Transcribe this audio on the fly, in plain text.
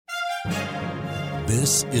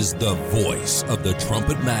This is the voice of the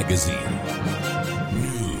Trumpet Magazine.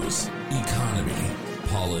 News, economy,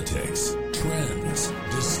 politics, trends,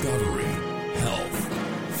 discovery, health,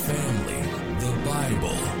 family, the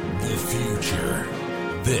Bible, the future.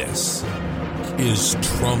 This is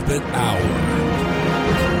Trumpet Hour.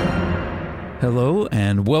 Hello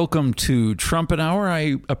and welcome to Trumpet Hour.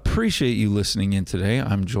 I appreciate you listening in today.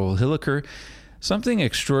 I'm Joel Hilliker. Something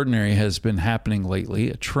extraordinary has been happening lately.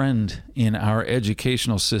 A trend in our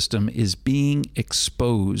educational system is being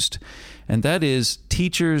exposed, and that is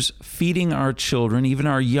teachers feeding our children, even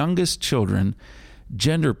our youngest children,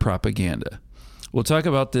 gender propaganda. We'll talk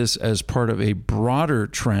about this as part of a broader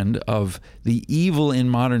trend of the evil in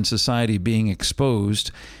modern society being exposed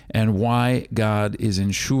and why God is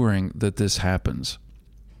ensuring that this happens.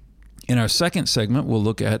 In our second segment, we'll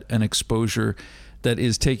look at an exposure that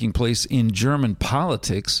is taking place in German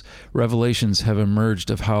politics. Revelations have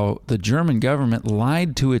emerged of how the German government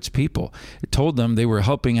lied to its people. It told them they were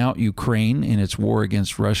helping out Ukraine in its war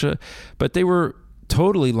against Russia, but they were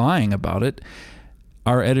totally lying about it.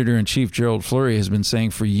 Our editor-in-chief, Gerald Fleury, has been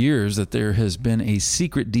saying for years that there has been a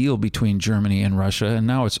secret deal between Germany and Russia, and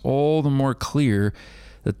now it's all the more clear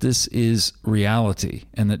that this is reality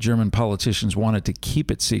and that German politicians wanted to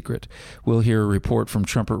keep it secret. We'll hear a report from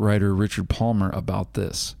trumpet writer Richard Palmer about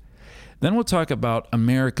this. Then we'll talk about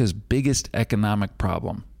America's biggest economic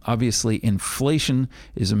problem. Obviously, inflation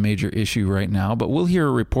is a major issue right now, but we'll hear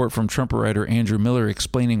a report from trumpet writer Andrew Miller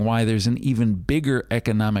explaining why there's an even bigger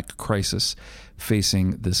economic crisis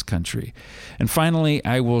facing this country. And finally,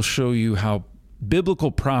 I will show you how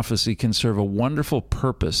biblical prophecy can serve a wonderful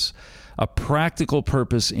purpose, a practical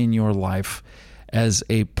purpose in your life as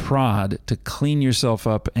a prod to clean yourself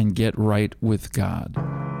up and get right with God.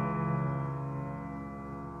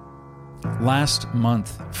 Last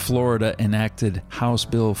month, Florida enacted House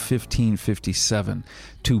Bill 1557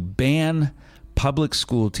 to ban public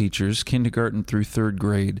school teachers, kindergarten through third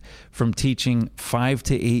grade, from teaching 5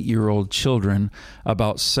 to 8-year-old children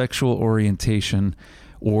about sexual orientation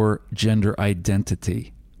or gender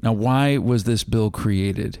identity. Now, why was this bill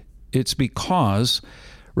created? It's because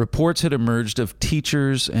reports had emerged of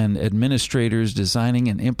teachers and administrators designing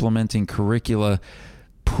and implementing curricula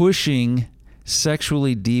pushing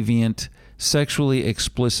sexually deviant, sexually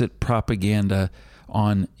explicit propaganda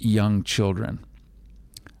on young children.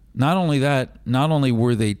 Not only that, not only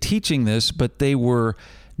were they teaching this, but they were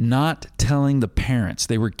not telling the parents.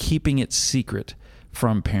 They were keeping it secret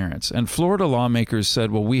from parents. And Florida lawmakers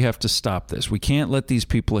said, well, we have to stop this. We can't let these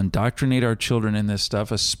people indoctrinate our children in this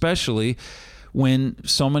stuff, especially when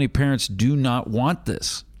so many parents do not want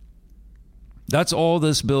this. That's all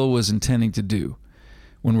this bill was intending to do.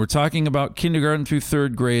 When we're talking about kindergarten through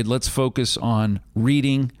third grade, let's focus on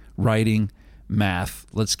reading, writing, math.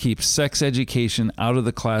 Let's keep sex education out of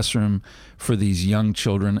the classroom for these young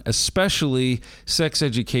children, especially sex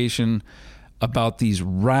education about these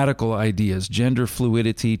radical ideas, gender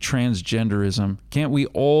fluidity, transgenderism. Can't we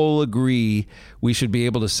all agree we should be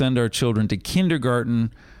able to send our children to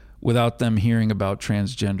kindergarten without them hearing about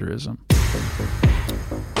transgenderism?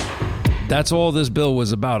 That's all this bill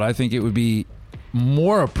was about. I think it would be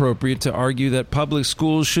more appropriate to argue that public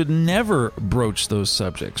schools should never broach those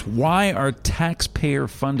subjects. Why are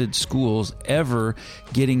taxpayer-funded schools ever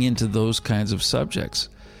getting into those kinds of subjects?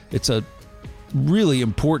 It's a really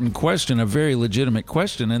important question, a very legitimate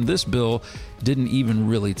question, and this bill didn't even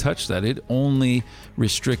really touch that. It only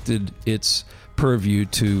restricted its purview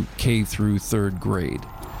to K through third grade.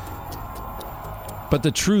 But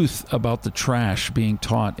the truth about the trash being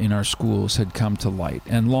taught in our schools had come to light,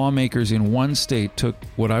 and lawmakers in one state took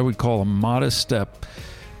what I would call a modest step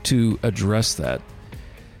to address that.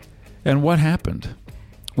 And what happened?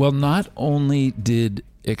 Well, not only did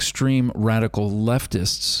extreme radical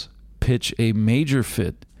leftists pitch a major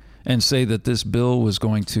fit and say that this bill was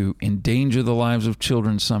going to endanger the lives of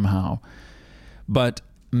children somehow, but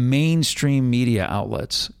mainstream media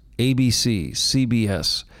outlets, ABC,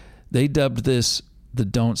 CBS, they dubbed this the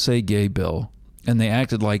Don't Say Gay bill, and they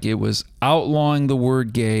acted like it was outlawing the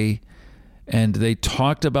word gay, and they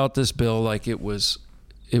talked about this bill like it was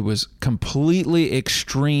completely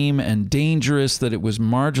extreme and dangerous, that it was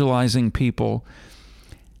marginalizing people.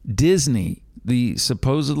 Disney, the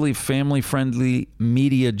supposedly family-friendly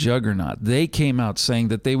media juggernaut, they came out saying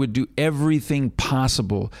that they would do everything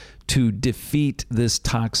possible to defeat this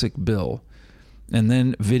toxic bill. And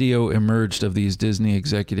then video emerged of these Disney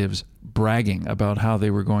executives bragging about how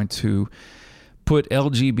they were going to put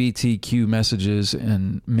LGBTQ messages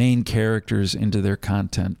and main characters into their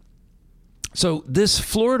content. So this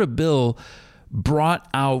Florida bill brought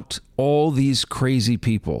out all these crazy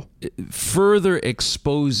people, further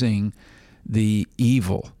exposing the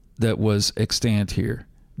evil that was extant here.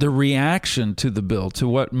 The reaction to the bill, to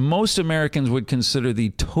what most Americans would consider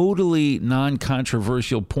the totally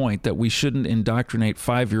non-controversial point that we shouldn't indoctrinate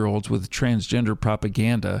 5-year-olds with transgender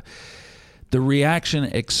propaganda, the reaction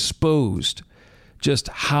exposed just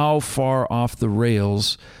how far off the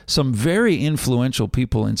rails some very influential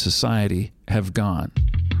people in society have gone.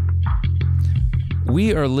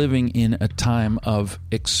 We are living in a time of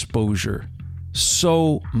exposure.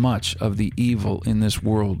 So much of the evil in this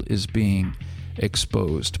world is being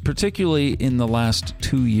exposed, particularly in the last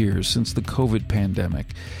 2 years since the COVID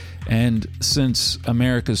pandemic and since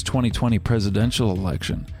America's 2020 presidential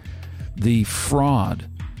election. The fraud,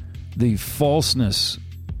 the falseness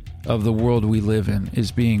of the world we live in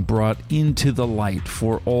is being brought into the light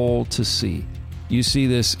for all to see. You see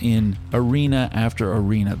this in arena after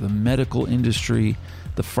arena: the medical industry,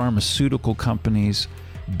 the pharmaceutical companies,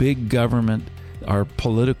 big government, our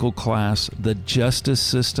political class, the justice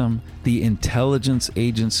system, the intelligence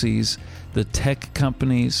agencies, the tech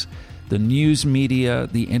companies, the news media,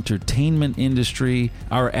 the entertainment industry,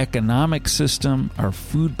 our economic system, our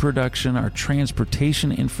food production, our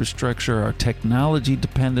transportation infrastructure, our technology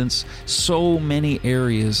dependence, so many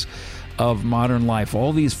areas of modern life,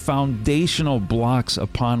 all these foundational blocks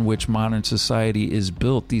upon which modern society is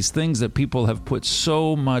built, these things that people have put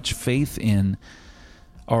so much faith in,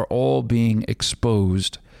 are all being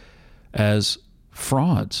exposed as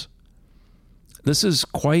frauds. This is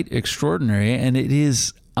quite extraordinary, and it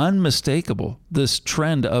is unmistakable, this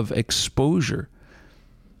trend of exposure.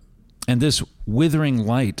 And this withering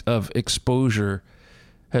light of exposure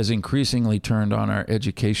has increasingly turned on our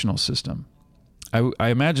educational system. I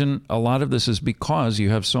imagine a lot of this is because you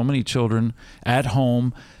have so many children at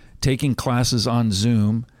home taking classes on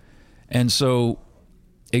Zoom, and so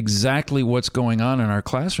exactly what's going on in our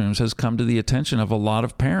classrooms has come to the attention of a lot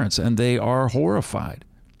of parents, and they are horrified.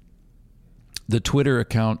 The Twitter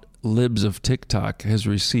account Libs of TikTok has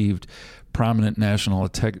received prominent national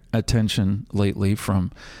attention lately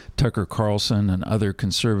from Tucker Carlson and other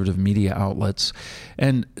conservative media outlets.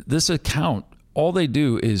 And this account, all they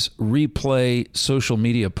do is replay social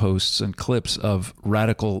media posts and clips of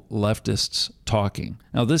radical leftists talking.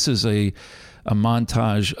 Now, this is a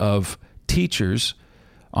montage of teachers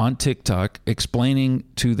on TikTok explaining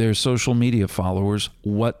to their social media followers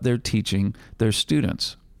what they're teaching their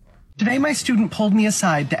students. Today, my student pulled me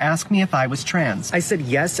aside to ask me if I was trans. I said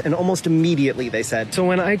yes, and almost immediately they said, "So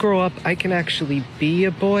when I grow up, I can actually be a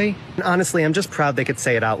boy?" And honestly, I'm just proud they could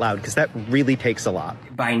say it out loud, because that really takes a lot.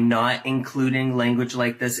 By not including language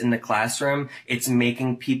like this in the classroom, it's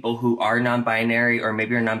making people who are non-binary or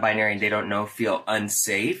maybe are non-binary and they don't know feel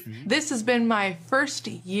unsafe. This has been my first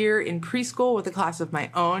year in preschool with a class of my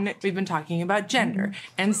own. We've been talking about gender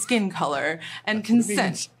and skin color and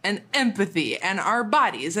consent and empathy and our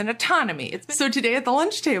bodies and autonomy. So today at the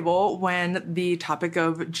lunch table, when the topic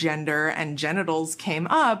of gender and genitals came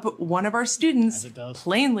up, one of our students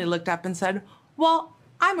plainly looked up and said, "Well,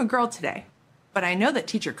 I'm a girl today, but I know that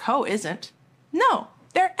teacher Co isn't." No,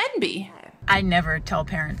 they're NB. I never tell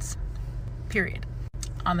parents, period.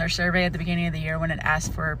 On their survey at the beginning of the year, when it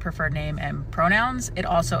asked for preferred name and pronouns, it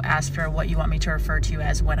also asked for what you want me to refer to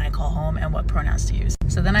as when I call home and what pronouns to use.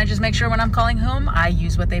 So then I just make sure when I'm calling home, I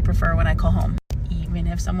use what they prefer when I call home. Even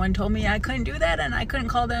if someone told me I couldn't do that and I couldn't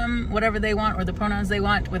call them whatever they want or the pronouns they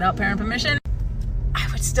want without parent permission, I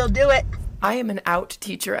would still do it. I am an out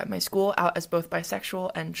teacher at my school, out as both bisexual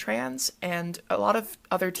and trans, and a lot of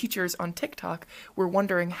other teachers on TikTok were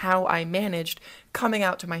wondering how I managed coming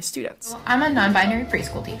out to my students. I'm a non-binary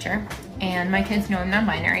preschool teacher, and my kids know I'm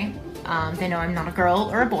non-binary. They know I'm not a girl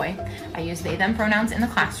or a boy. I use they, them pronouns in the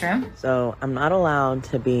classroom. So I'm not allowed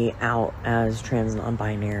to be out as trans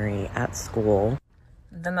non-binary at school.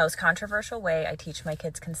 The most controversial way I teach my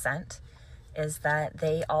kids consent is that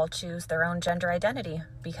they all choose their own gender identity,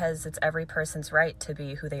 because it's every person's right to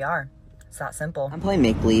be who they are. It's that simple. I'm playing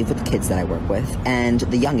make-believe with the kids that I work with, and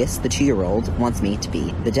the youngest, the 2-year-old, wants me to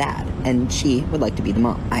be the dad, and she would like to be the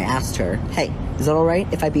mom. I asked her, "Hey, is it all right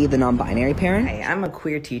if I be the non-binary parent?" Hey, I'm a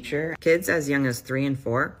queer teacher. Kids as young as 3 and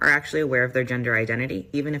 4 are actually aware of their gender identity,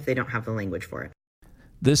 even if they don't have the language for it.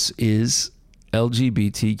 This is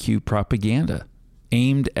LGBTQ propaganda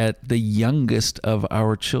aimed at the youngest of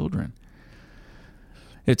our children.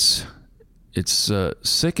 It's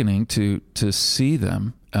sickening to see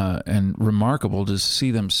them and remarkable to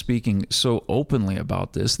see them speaking so openly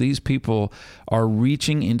about this. These people are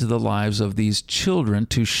reaching into the lives of these children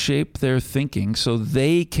to shape their thinking so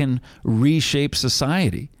they can reshape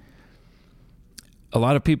society. A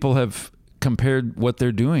lot of people have compared what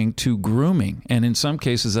they're doing to grooming. And in some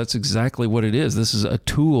cases, that's exactly what it is. This is a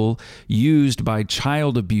tool used by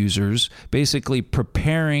child abusers, basically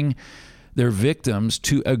preparing their victims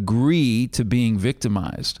to agree to being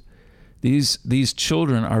victimized. These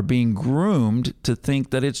children are being groomed to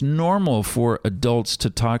think that it's normal for adults to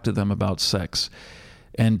talk to them about sex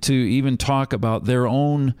and to even talk about their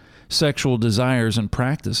own sexual desires and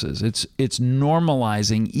practices. It's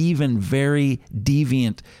normalizing even very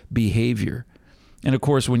deviant behavior. And of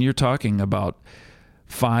course, when you're talking about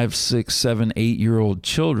 5, 6, 7, 8-year-old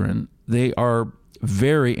children, they are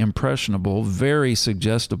very impressionable, very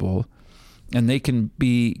suggestible, and they can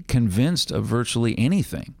be convinced of virtually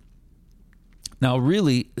anything. Now,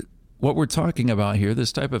 really, what we're talking about here,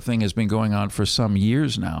 this type of thing has been going on for some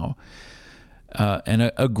years now.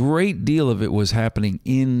 And a great deal of it was happening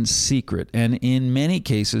in secret. And in many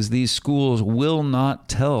cases, these schools will not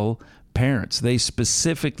tell parents. They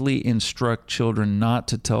specifically instruct children not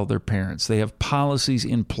to tell their parents. They have policies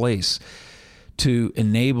in place to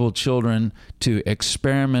enable children to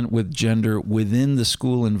experiment with gender within the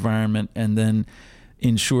school environment and then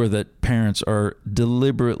ensure that parents are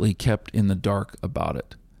deliberately kept in the dark about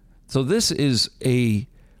it. So this is a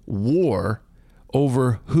war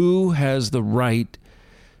over who has the right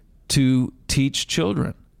to teach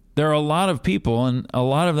children. There are a lot of people, and a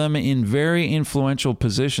lot of them in very influential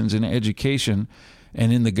positions in education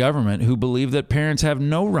and in the government, who believe that parents have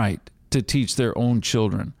no right to teach their own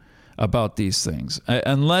children about these things,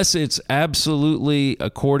 unless it's absolutely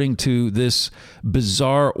according to this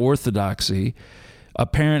bizarre orthodoxy. A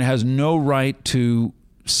parent has no right to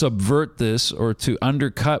subvert this or to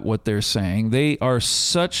undercut what they're saying. They are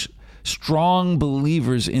such strong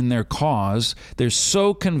believers in their cause. They're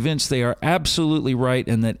so convinced they are absolutely right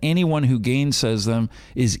and that anyone who gainsays them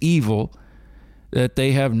is evil that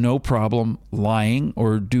they have no problem lying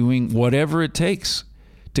or doing whatever it takes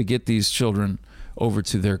to get these children over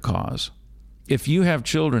to their cause. If you have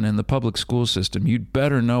children in the public school system, you'd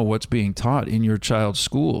better know what's being taught in your child's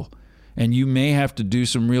school. And you may have to do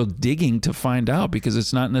some real digging to find out, because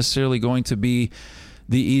it's not necessarily going to be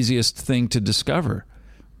the easiest thing to discover.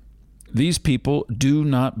 These people do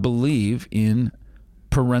not believe in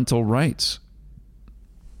parental rights.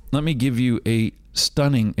 Let me give you a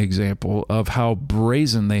stunning example of how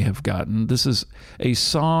brazen they have gotten. This is a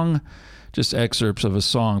song, just excerpts of a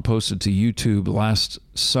song posted to YouTube last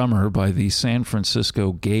summer by the San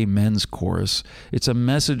Francisco Gay Men's Chorus. It's a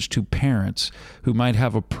message to parents who might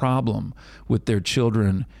have a problem with their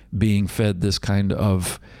children being fed this kind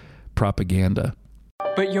of propaganda.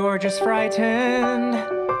 But you're just frightened.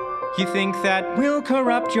 You think that we'll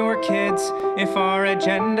corrupt your kids if our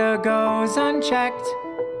agenda goes unchecked.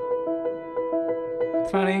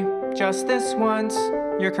 Funny, just this once,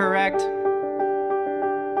 you're correct.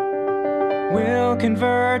 We'll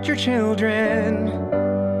convert your children.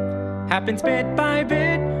 Happens bit by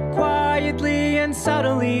bit, quietly and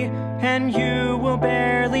subtly, and you will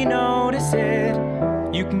barely notice it.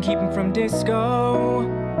 You can keep them from disco,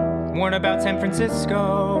 warn about San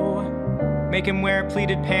Francisco. Make him wear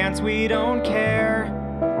pleated pants, we don't care.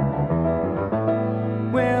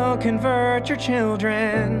 We'll convert your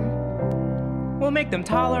children. We'll make them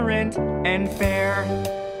tolerant and fair.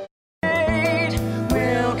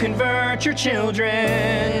 We'll convert your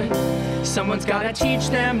children. Someone's gotta teach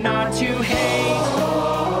them not to hate.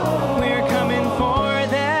 We're coming for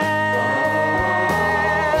them.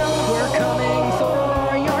 We're coming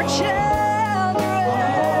for your children.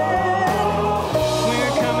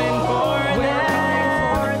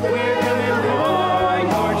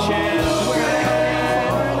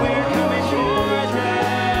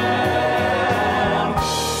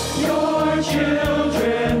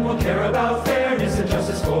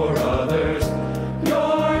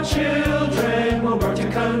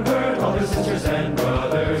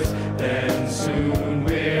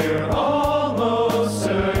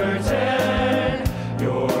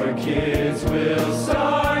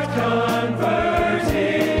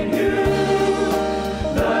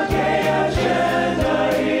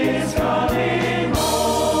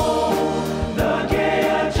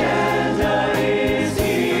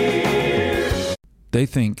 They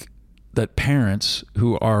think that parents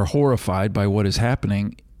who are horrified by what is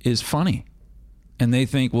happening is funny. And they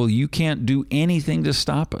think, well, you can't do anything to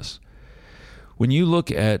stop us. When you look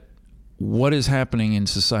at what is happening in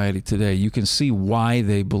society today, you can see why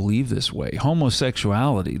they believe this way.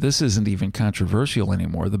 Homosexuality, this isn't even controversial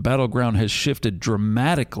anymore. The battleground has shifted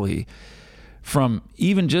dramatically from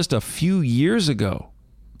even just a few years ago.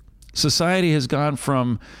 Society has gone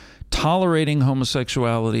from tolerating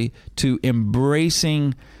homosexuality to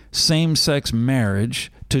embracing same-sex marriage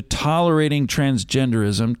to tolerating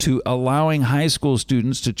transgenderism, to allowing high school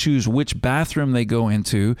students to choose which bathroom they go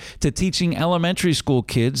into, to teaching elementary school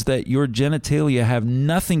kids that your genitalia have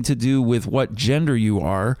nothing to do with what gender you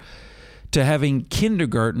are, to having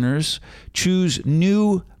kindergartners choose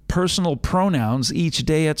new personal pronouns each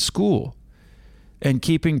day at school and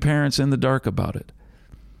keeping parents in the dark about it.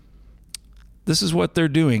 This is what they're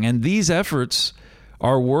doing, and these efforts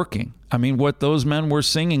are working. I mean, what those men were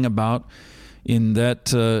singing about in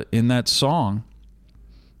that song,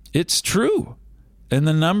 it's true. And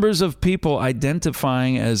the numbers of people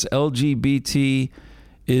identifying as LGBT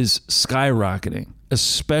is skyrocketing,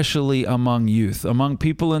 especially among youth. Among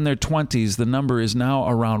people in their 20s, the number is now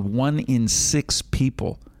around 1 in 6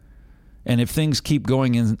 people. And if things keep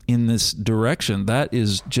going in this direction, that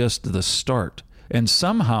is just the start. And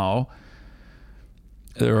somehow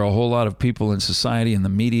there are a whole lot of people in society and the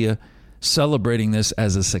media celebrating this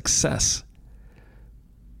as a success.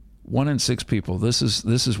 1 in 6 people. This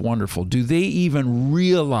is wonderful. Do they even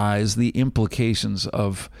realize the implications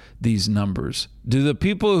of these numbers? Do the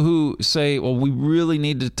people who say, well, we really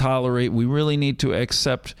need to tolerate, we really need to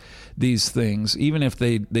accept these things, even if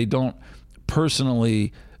they don't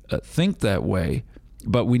personally think that way,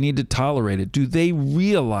 but we need to tolerate it, do they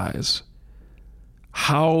realize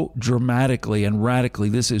how dramatically and radically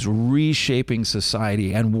this is reshaping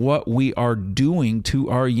society and what we are doing to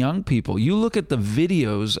our young people? You look at the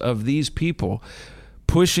videos of these people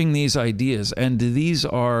pushing these ideas, and these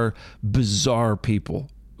are bizarre people.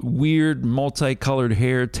 Weird, multicolored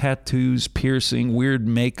hair, tattoos, piercing, weird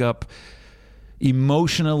makeup,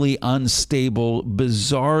 emotionally unstable,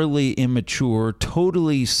 bizarrely immature,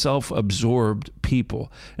 totally self-absorbed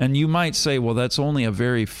people. And you might say, well, that's only a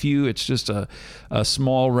very few. It's just a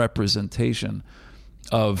small representation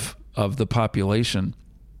of the population.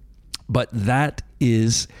 But that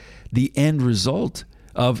is the end result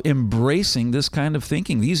of embracing this kind of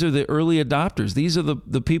thinking. These are the early adopters. These are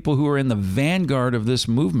the people who are in the vanguard of this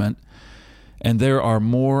movement. And there are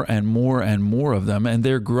more and more and more of them, and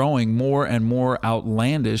they're growing more and more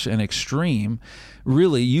outlandish and extreme.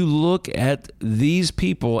 Really, you look at these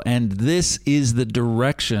people, and this is the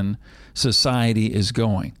direction society is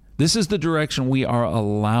going. This is the direction we are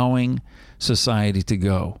allowing society to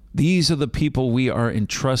go. These are the people we are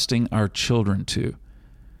entrusting our children to.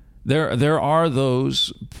 There are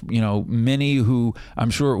those, many who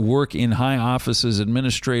I'm sure work in high offices,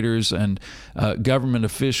 administrators and government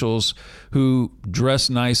officials who dress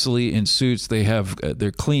nicely in suits.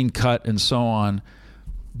 They're clean cut and so on,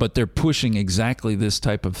 but they're pushing exactly this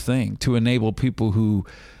type of thing to enable people who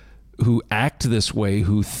act this way,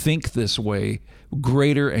 who think this way,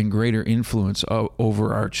 greater and greater influence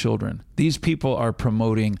over our children. These people are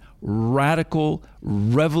promoting radical,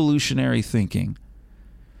 revolutionary thinking.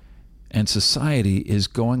 And society is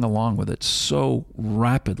going along with it so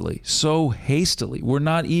rapidly, so hastily. We're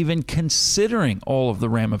not even considering all of the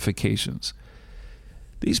ramifications.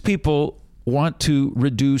 These people want to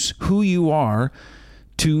reduce who you are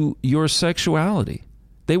to your sexuality.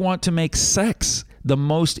 They want to make sex the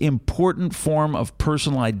most important form of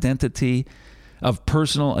personal identity, of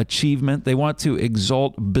personal achievement. They want to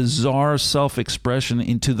exalt bizarre self-expression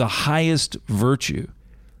into the highest virtue.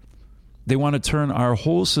 They want to turn our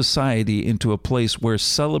whole society into a place where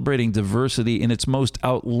celebrating diversity in its most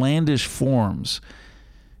outlandish forms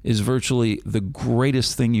is virtually the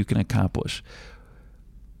greatest thing you can accomplish.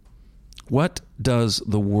 What does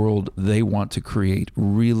the world they want to create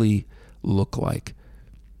really look like?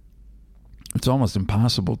 It's almost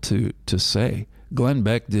impossible to say. Glenn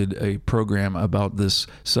Beck did a program about this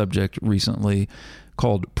subject recently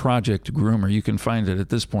called Project Groomer. You can find it at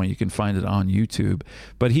this point. You can find it on YouTube.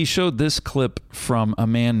 But he showed this clip from a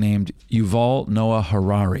man named Yuval Noah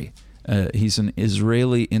Harari. He's an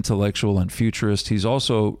Israeli intellectual and futurist. He's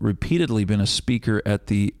also repeatedly been a speaker at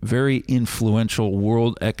the very influential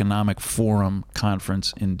World Economic Forum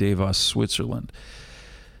conference in Davos, Switzerland.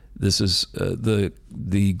 This is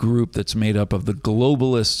the group that's made up of the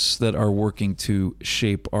globalists that are working to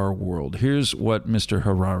shape our world. Here's what Mr.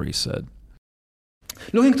 Harari said.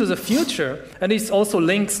 Looking to the future, and this also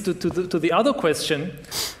links to the other question,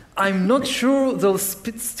 I'm not sure there'll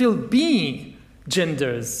still be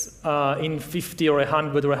genders in 50 or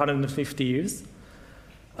 100 or 150 years.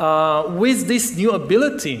 With this new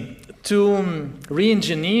ability to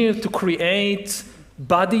re-engineer, to create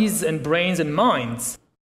bodies and brains and minds.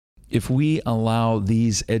 If we allow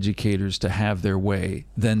these educators to have their way,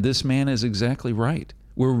 then this man is exactly right.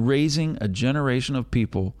 We're raising a generation of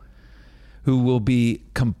people who will be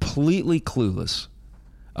completely clueless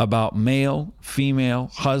about male, female,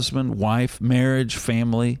 husband, wife, marriage,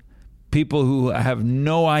 family, people who have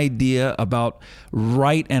no idea about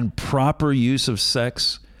right and proper use of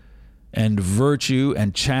sex and virtue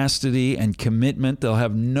and chastity and commitment. They'll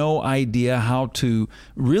have no idea how to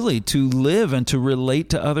really to live and to relate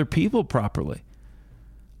to other people properly.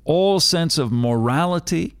 All sense of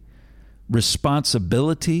morality,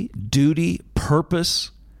 responsibility, duty,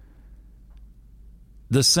 purpose,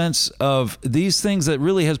 the sense of these things that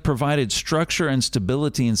really has provided structure and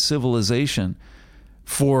stability and civilization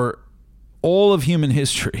for all of human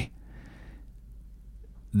history,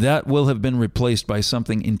 that will have been replaced by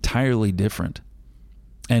something entirely different.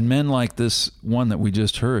 And men like this one that we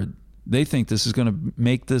just heard, they think this is going to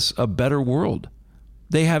make this a better world.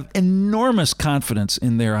 They have enormous confidence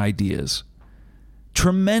in their ideas,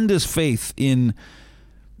 tremendous faith in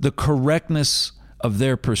the correctness of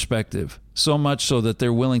their perspective, so much so that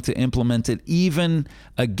they're willing to implement it even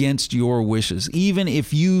against your wishes, even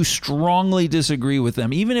if you strongly disagree with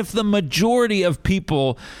them, even if the majority of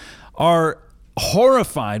people are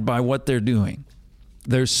horrified by what they're doing.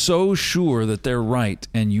 They're so sure that they're right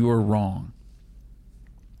and you're wrong.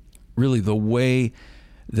 Really, the way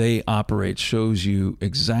they operate shows you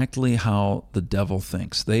exactly how the devil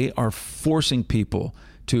thinks. They are forcing people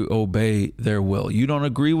to obey their will. You don't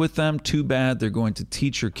agree with them? Too bad. They're going to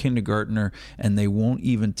teach your kindergartner and they won't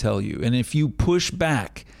even tell you. And if you push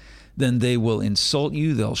back, then they will insult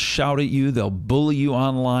you. They'll shout at you. They'll bully you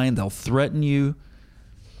online. They'll threaten you.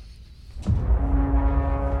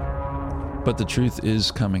 But the truth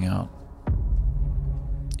is coming out.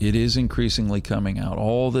 It is increasingly coming out.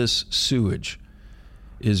 All this sewage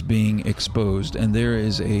is being exposed, and there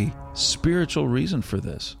is a spiritual reason for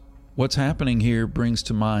this. What's happening here brings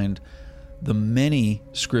to mind the many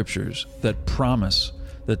scriptures that promise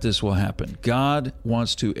that this will happen. God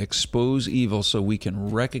wants to expose evil so we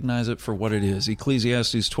can recognize it for what it is.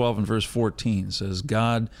 Ecclesiastes 12 and verse 14 says,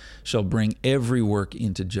 God shall bring every work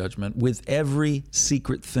into judgment with every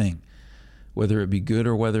secret thing, whether it be good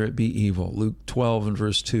or whether it be evil. Luke 12 and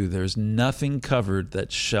verse 2, there's nothing covered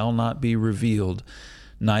that shall not be revealed,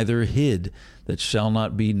 neither hid that shall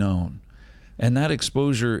not be known. And that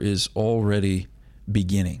exposure is already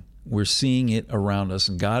beginning. We're seeing it around us,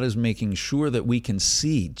 and God is making sure that we can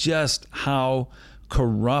see just how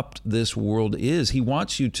corrupt this world is. He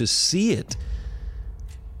wants you to see it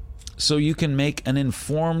so you can make an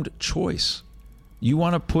informed choice. You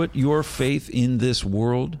want to put your faith in this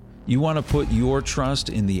world? You want to put your trust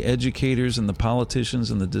in the educators and the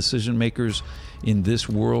politicians and the decision makers in this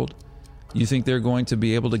world? You think they're going to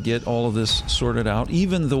be able to get all of this sorted out?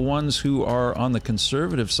 Even the ones who are on the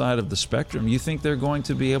conservative side of the spectrum, you think they're going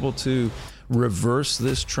to be able to reverse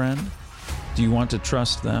this trend? Do you want to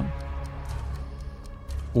trust them?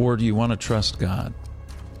 Or do you want to trust God?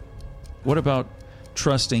 What about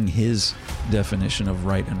trusting His definition of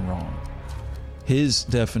right and wrong? His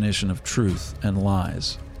definition of truth and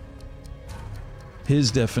lies? His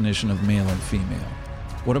definition of male and female?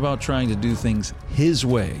 What about trying to do things His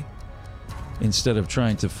way instead of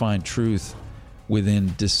trying to find truth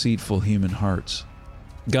within deceitful human hearts?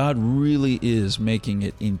 God really is making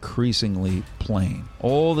it increasingly plain.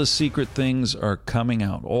 All the secret things are coming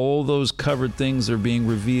out. All those covered things are being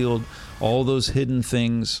revealed. All those hidden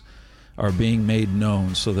things are being made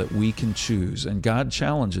known so that we can choose. And God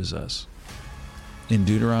challenges us. In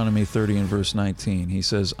Deuteronomy 30 and verse 19, He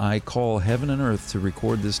says, I call heaven and earth to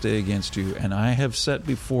record this day against you, and I have set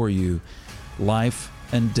before you life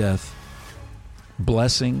and death,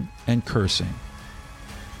 blessing and cursing.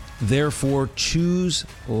 Therefore choose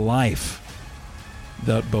life,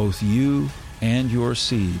 that both you and your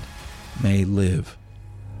seed may live.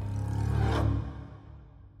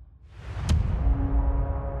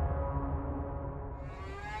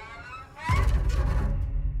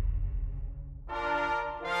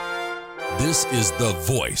 This is the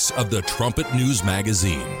voice of the Trumpet News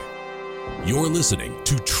Magazine. You're listening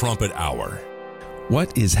to Trumpet Hour.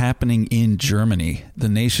 What is happening in Germany? The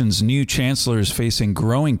nation's new chancellor is facing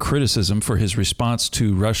growing criticism for his response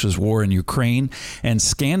to Russia's war in Ukraine, and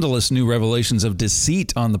scandalous new revelations of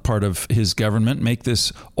deceit on the part of his government make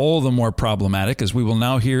this all the more problematic, as we will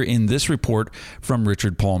now hear in this report from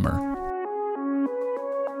Richard Palmer.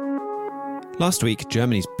 Last week,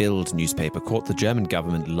 Germany's Bild newspaper caught the German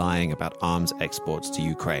government lying about arms exports to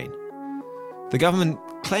Ukraine. The government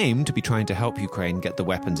claimed to be trying to help Ukraine get the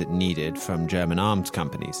weapons it needed from German arms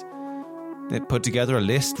companies. It put together a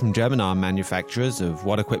list from German arm manufacturers of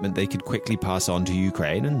what equipment they could quickly pass on to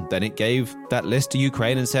Ukraine, and then it gave that list to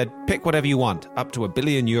Ukraine and said, pick whatever you want, up to €1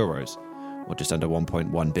 billion, or just under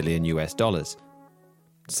 $1.1 billion US.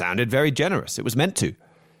 Sounded very generous. It was meant to.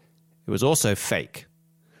 It was also fake.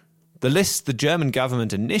 The list the German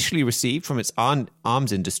government initially received from its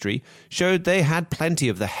arms industry showed they had plenty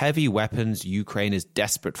of the heavy weapons Ukraine is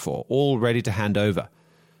desperate for, all ready to hand over.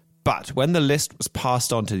 But when the list was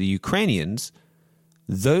passed on to the Ukrainians,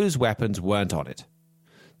 those weapons weren't on it.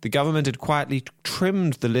 The government had quietly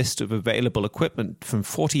trimmed the list of available equipment from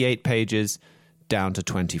 48 pages down to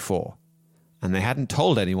 24, and they hadn't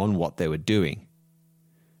told anyone what they were doing.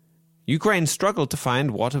 Ukraine struggled to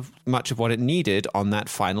find much of what it needed on that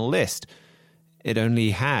final list. It only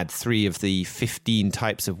had 3 of the 15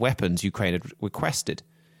 types of weapons Ukraine had requested.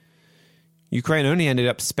 Ukraine only ended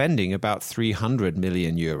up spending about 300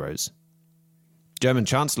 million euros. German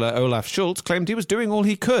Chancellor Olaf Scholz claimed he was doing all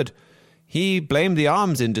he could. He blamed the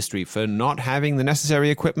arms industry for not having the necessary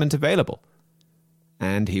equipment available.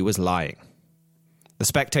 And he was lying. The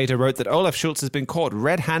Spectator wrote that Olaf Scholz has been caught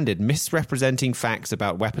red-handed misrepresenting facts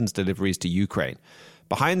about weapons deliveries to Ukraine.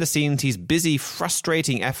 Behind the scenes, he's busy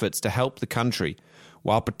frustrating efforts to help the country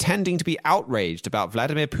while pretending to be outraged about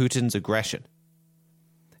Vladimir Putin's aggression.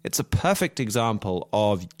 It's a perfect example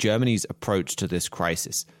of Germany's approach to this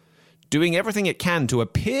crisis, doing everything it can to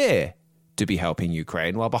appear to be helping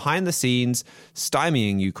Ukraine while behind the scenes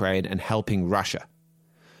stymieing Ukraine and helping Russia.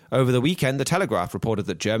 Over the weekend, The Telegraph reported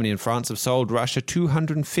that Germany and France have sold Russia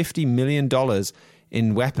 $250 million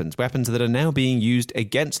in weapons that are now being used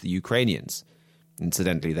against the Ukrainians.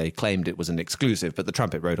 Incidentally, they claimed it was an exclusive, but the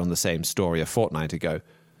Trumpet wrote on the same story a fortnight ago.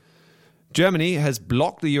 Germany has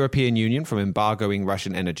blocked the European Union from embargoing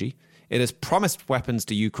Russian energy. It has promised weapons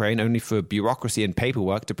to Ukraine only for bureaucracy and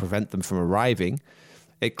paperwork to prevent them from arriving.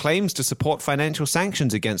 It claims to support financial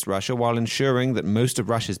sanctions against Russia while ensuring that most of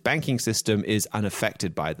Russia's banking system is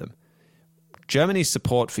unaffected by them. Germany's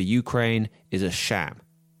support for Ukraine is a sham.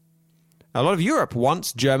 A lot of Europe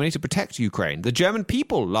wants Germany to protect Ukraine. The German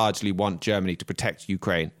people largely want Germany to protect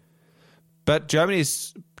Ukraine. But Germany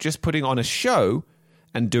is just putting on a show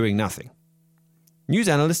and doing nothing. News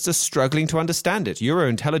analysts are struggling to understand it.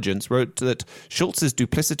 Eurointelligence wrote that Scholz's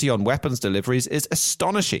duplicity on weapons deliveries is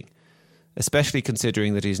astonishing, especially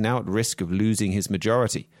considering that he's now at risk of losing his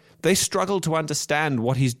majority. They struggle to understand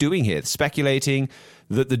what he's doing here, speculating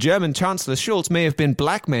that the German Chancellor Scholz may have been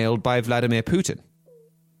blackmailed by Vladimir Putin.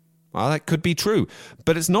 Well, that could be true,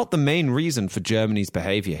 but it's not the main reason for Germany's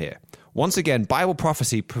behavior here. Once again, Bible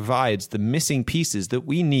prophecy provides the missing pieces that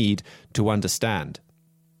we need to understand.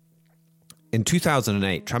 In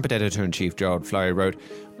 2008, Trumpet editor-in-chief Gerald Flurry wrote,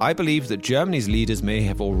 "I believe that Germany's leaders may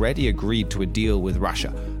have already agreed to a deal with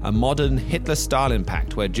Russia, a modern Hitler-Stalin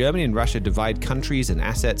pact where Germany and Russia divide countries and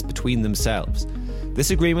assets between themselves.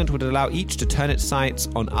 This agreement would allow each to turn its sights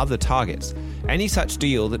on other targets. Any such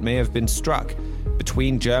deal that may have been struck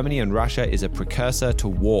between Germany and Russia is a precursor to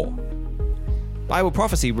war." Bible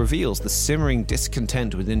prophecy reveals the simmering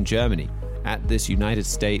discontent within Germany at this United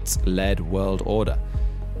States-led world order.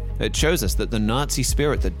 It shows us that the Nazi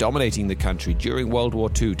spirit that dominating the country during World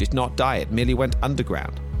War II did not die, it merely went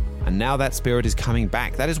underground. And now that spirit is coming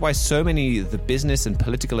back. That is why so many of the business and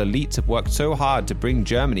political elites have worked so hard to bring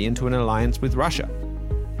Germany into an alliance with Russia.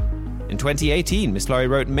 In 2018, Ms. Laurie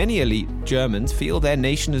wrote, "Many elite Germans feel their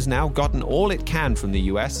nation has now gotten all it can from the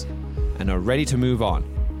US and are ready to move on.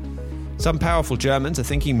 Some powerful Germans are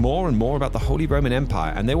thinking more and more about the Holy Roman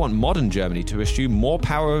Empire, and they want modern Germany to assume more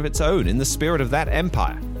power of its own in the spirit of that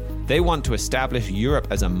empire. They want to establish Europe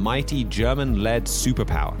as a mighty German-led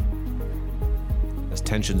superpower." As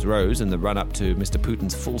tensions rose in the run-up to Mr.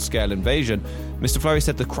 Putin's full-scale invasion, Mr. Flurry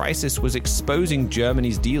said the crisis was exposing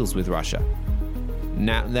Germany's deals with Russia.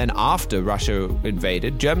 Then after Russia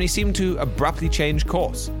invaded, Germany seemed to abruptly change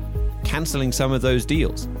course, cancelling some of those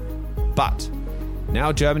deals. But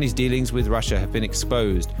now Germany's dealings with Russia have been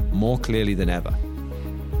exposed more clearly than ever.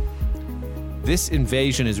 This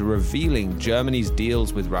invasion is revealing Germany's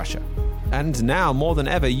deals with Russia. And now, more than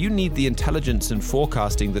ever, you need the intelligence and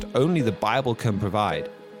forecasting that only the Bible can provide.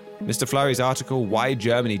 Mr. Flurry's article, "Why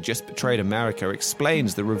Germany Just Betrayed America,"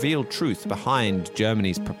 explains the revealed truth behind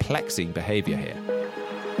Germany's perplexing behavior here.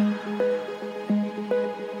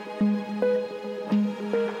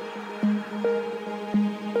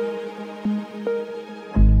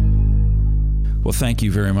 Well, thank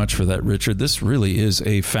you very much for that, Richard. This really is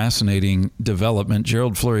a fascinating development.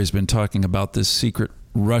 Gerald Flurry has been talking about this secret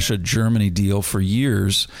Russia-Germany deal for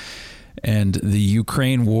years, and the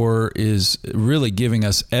Ukraine war is really giving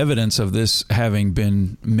us evidence of this having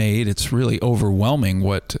been made. It's really overwhelming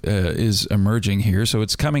what is emerging here, so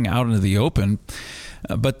it's coming out into the open.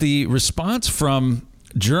 But the response from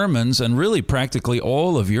Germans and really practically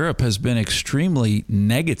all of Europe has been extremely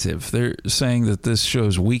negative. They're saying that this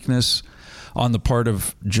shows weakness on the part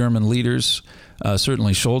of German leaders.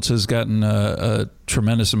 Certainly Scholz has gotten a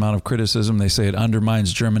tremendous amount of criticism. They say it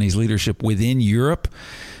undermines Germany's leadership within Europe.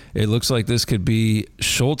 It looks like this could be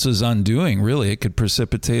Scholz's undoing, really. It could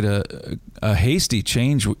precipitate a hasty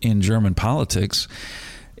change in German politics.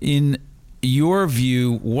 In your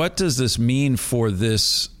view, what does this mean for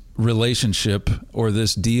this relationship or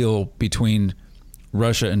this deal between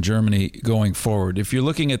Russia and Germany going forward? If you're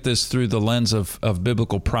looking at this through the lens of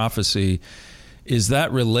biblical prophecy, is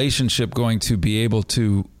that relationship going to be able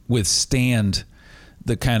to withstand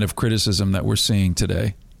the kind of criticism that we're seeing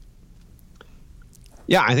today?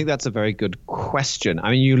 Yeah, I think that's a very good question. I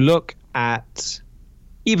mean, you look at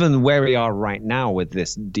even where we are right now with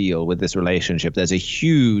this deal, with this relationship, there's a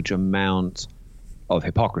huge amount of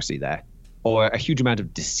hypocrisy there, or a huge amount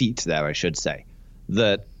of deceit there, I should say,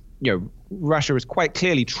 that, Russia is quite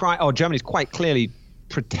clearly Germany's quite clearly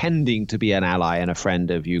pretending to be an ally and a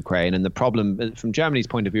friend of Ukraine. And the problem from Germany's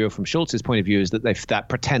point of view, or from Scholz's point of view, is that that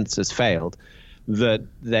pretense has failed, that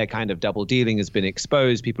their kind of double dealing has been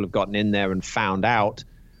exposed. People have gotten in there and found out,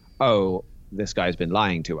 oh, this guy's been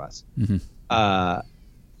lying to us. Mm-hmm.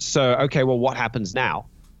 So, okay, well, what happens now?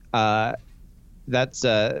 That's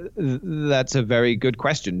a very good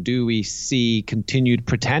question. Do we see continued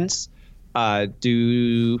pretense?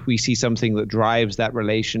 Do we see something that drives that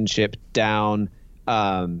relationship down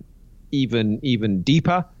even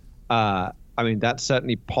deeper? I mean, that's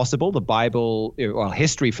certainly possible. The Bible,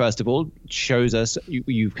 history, first of all, shows us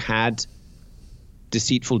you've had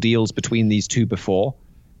deceitful deals between these two before.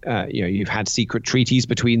 You've had secret treaties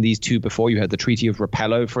between these two before. You had the Treaty of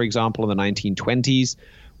Rapallo, for example, in the 1920s,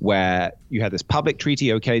 where you had this public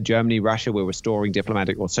treaty. Okay, Germany, Russia, we're restoring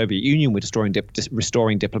diplomatic, or Soviet Union, we're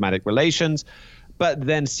restoring diplomatic relations. But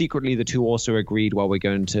then secretly, the two also agreed, well, we're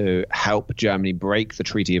going to help Germany break the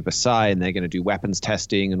Treaty of Versailles, and they're going to do weapons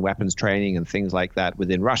testing and weapons training and things like that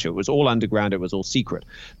within Russia. It was all underground. It was all secret.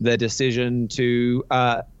 Their decision to,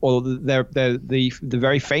 the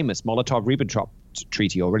very famous Molotov-Ribbentrop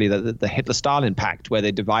Treaty, or really the Hitler-Stalin Pact, where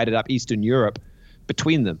they divided up Eastern Europe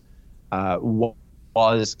between them,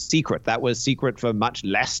 was secret. That was secret for much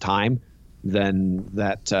less time than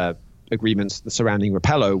that agreements surrounding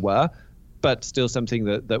Rapallo were, but still something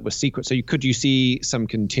that was secret. So could you see some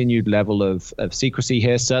continued level of secrecy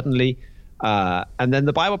here? Certainly. And then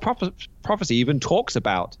the Bible prophecy even talks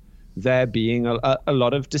about there being a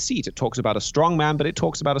lot of deceit. It talks about a strong man, but it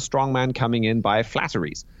talks about a strong man coming in by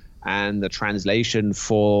flatteries. And the translation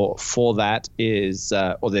for that is,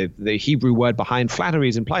 or the Hebrew word behind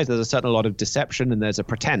flatteries implies there's a certain lot of deception, and there's a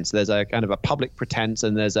pretense. There's a kind of a public pretense,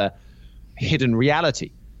 and there's a hidden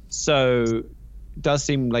reality. So it does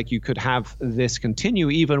seem like you could have this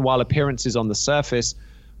continue even while appearances on the surface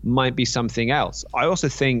might be something else. I also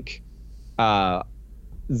think that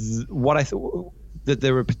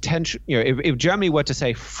there are potential, if Germany were to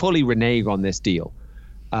say fully renege on this deal,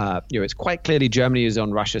 it's quite clearly Germany is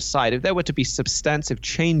on Russia's side. If there were to be substantive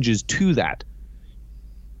changes to that,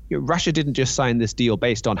 Russia didn't just sign this deal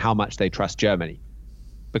based on how much they trust Germany,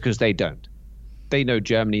 because they don't. They know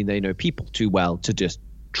Germany, they know people too well to just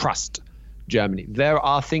trust Germany. There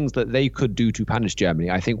are things that they could do to punish Germany.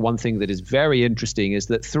 I think one thing that is very interesting is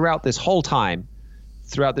that throughout this whole time,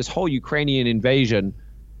 throughout this whole Ukrainian invasion,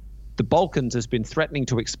 the Balkans has been threatening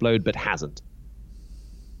to explode but hasn't.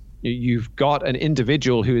 You've got an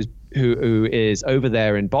individual who is over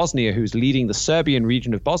there in Bosnia, who's leading the Serbian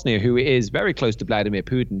region of Bosnia, who is very close to Vladimir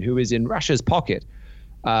Putin, who is in Russia's pocket,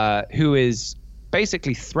 who is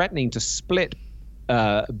basically threatening to split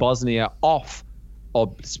Bosnia off,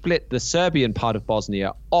 or split the Serbian part of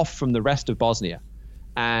Bosnia off from the rest of Bosnia,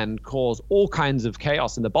 and cause all kinds of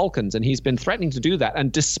chaos in the Balkans. And he's been threatening to do that.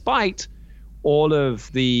 And despite all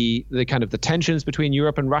of the kind of the tensions between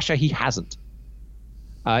Europe and Russia, he hasn't.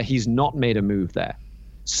 He's not made a move there.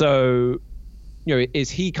 So,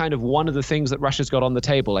 is he kind of one of the things that Russia's got on the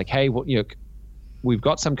table? Like, hey, we've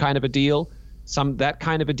got some kind of a deal. That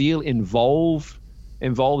kind of a deal involves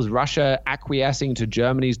Russia acquiescing to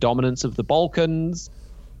Germany's dominance of the Balkans.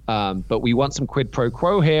 But we want some quid pro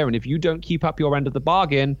quo here. And if you don't keep up your end of the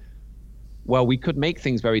bargain, well, we could make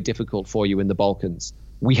things very difficult for you in the Balkans.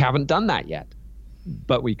 We haven't done that yet,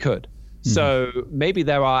 but we could. So maybe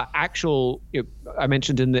there are actual, I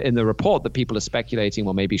mentioned in the report that people are speculating,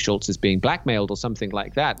 well, maybe Scholz is being blackmailed or something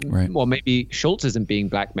like that. Right. Or maybe Scholz isn't being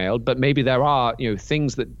blackmailed, but maybe there are,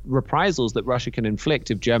 reprisals that Russia can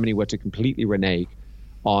inflict if Germany were to completely renege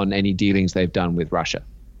on any dealings they've done with Russia.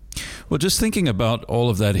 Well, just thinking about all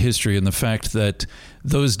of that history and the fact that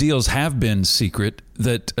those deals have been secret,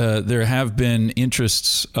 that there have been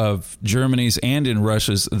interests of Germany's and in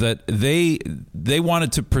Russia's that they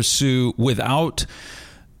wanted to pursue without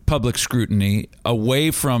public scrutiny,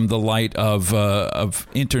 away from the light of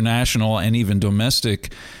international and even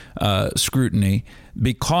domestic scrutiny,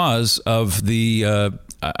 because of the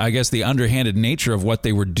I guess the underhanded nature of what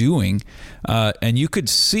they were doing, and you could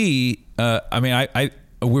see.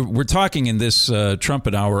 We're talking in this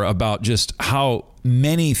Trumpet Hour about just how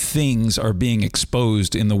many things are being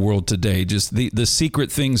exposed in the world today. Just the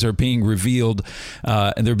secret things are being revealed,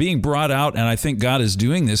 and they're being brought out. And I think God is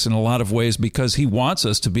doing this in a lot of ways because he wants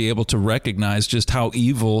us to be able to recognize just how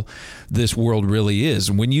evil this world really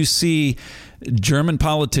is. When you see German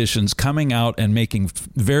politicians coming out and making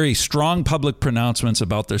very strong public pronouncements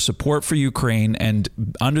about their support for Ukraine, and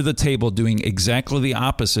under the table doing exactly the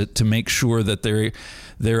opposite to make sure that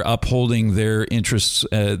they're upholding their interests,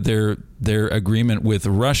 their agreement with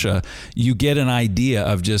Russia, you get an idea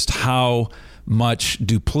of just how much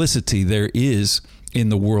duplicity there is in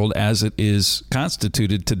the world as it is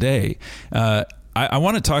constituted today. I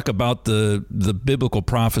want to talk about the biblical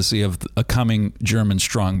prophecy of a coming German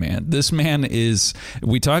strongman. This man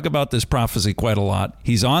we talk about this prophecy quite a lot.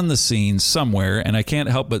 He's on the scene somewhere, and I can't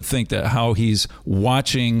help but think that how he's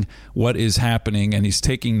watching what is happening and he's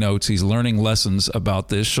taking notes, he's learning lessons about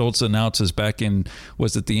this. Scholz announces back in,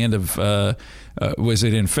 was it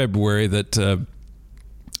in February that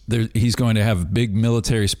he's going to have big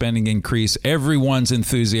military spending increase. Everyone's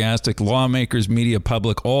enthusiastic, lawmakers, media,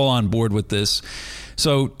 public, all on board with this.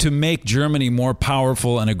 So to make Germany more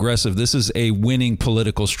powerful and aggressive, this is a winning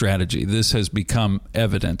political strategy. This has become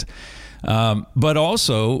evident. But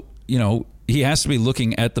also, he has to be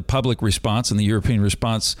looking at the public response and the European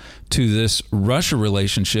response to this Russia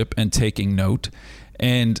relationship and taking note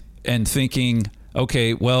and thinking,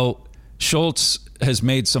 okay, well, Scholz has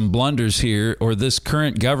made some blunders here, or this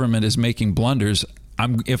current government is making blunders.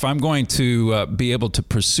 If I'm going to be able to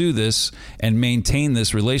pursue this and maintain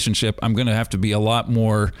this relationship, I'm going to have to be a lot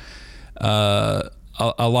more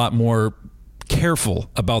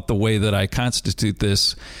careful about the way that I constitute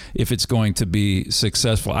this if it's going to be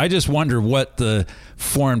successful. I just wonder what the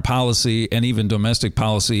foreign policy and even domestic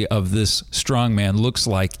policy of this strongman looks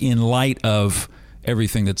like in light of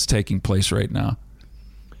everything that's taking place right now.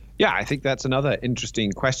 Yeah, I think that's another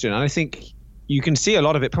interesting question. And I think you can see a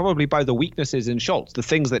lot of it probably by the weaknesses in Scholz, the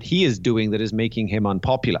things that he is doing that is making him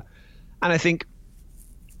unpopular. And I think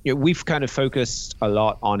we've kind of focused a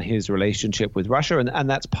lot on his relationship with Russia, and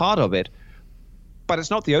that's part of it. But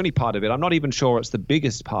it's not the only part of it. I'm not even sure it's the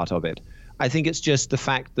biggest part of it. I think it's just the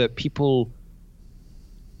fact that people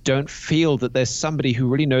don't feel that there's somebody who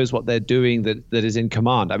really knows what they're doing that is in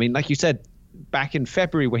command. I mean, like you said, back in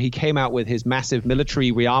February, where he came out with his massive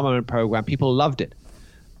military rearmament program, people loved it.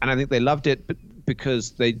 And I think they loved it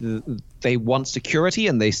because they want security,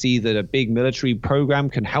 and they see that a big military program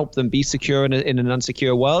can help them be secure in an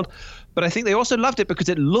unsecure world. But I think they also loved it because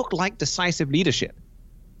it looked like decisive leadership.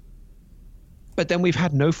 But then we've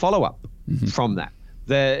had no follow-up from that.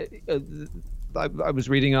 I was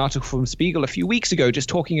reading an article from Spiegel a few weeks ago just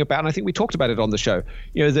talking about, and I think we talked about it on the show,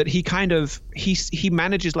 that he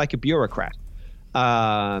manages like a bureaucrat.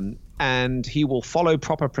 And he will follow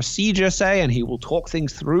proper procedure, and he will talk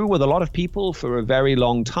things through with a lot of people for a very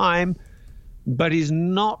long time, but he's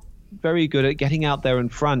not very good at getting out there in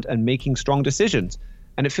front and making strong decisions.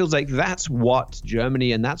 And it feels like that's what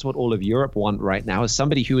Germany and that's what all of Europe want right now, is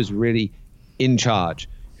somebody who is really in charge,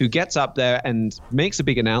 who gets up there and makes a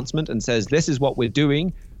big announcement and says, this is what we're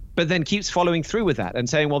doing, but then keeps following through with that and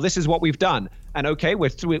saying, well, this is what we've done. And okay,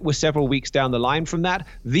 we're several weeks down the line from that.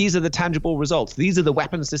 These are the tangible results. These are the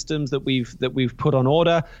weapon systems that we've put on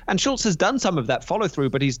order. And Scholz has done some of that follow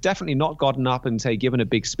through, but he's definitely not gotten up and given a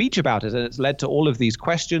big speech about it. And it's led to all of these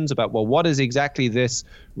questions about, well, what is exactly this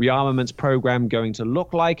rearmaments program going to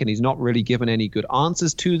look like? And he's not really given any good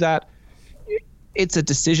answers to that. It's a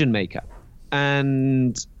decision maker.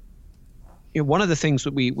 And one of the things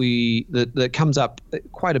that that comes up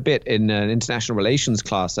quite a bit in an international relations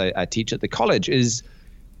class I teach at the college is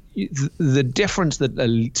the difference that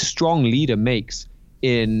a strong leader makes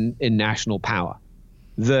in national power.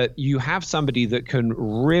 That you have somebody that can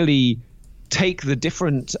really take the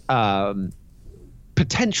different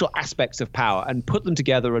potential aspects of power and put them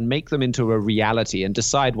together and make them into a reality and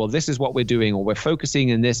decide, well, this is what we're doing, or we're focusing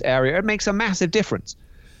in this area. It makes a massive difference.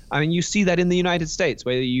 I mean, you see that in the United States,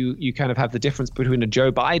 where you kind of have the difference between a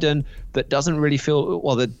Joe Biden that doesn't really feel,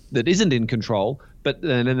 well, that isn't in control, but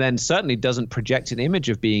then certainly doesn't project an image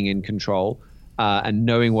of being in control and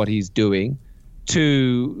knowing what he's doing,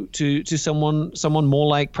 to someone more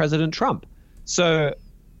like President Trump. So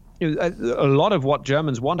a lot of what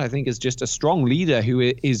Germans want, I think, is just a strong leader who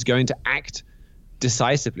is going to act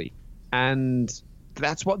decisively. And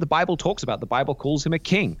that's what the Bible talks about. The Bible calls him a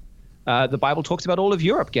king. The Bible talks about all of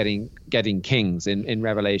Europe getting kings in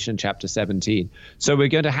Revelation chapter 17. So we're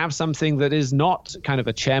going to have something that is not kind of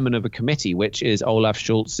a chairman of a committee, which is Olaf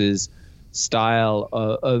Scholz's style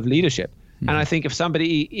of leadership. And I think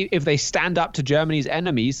if they stand up to Germany's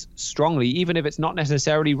enemies strongly, even if it's not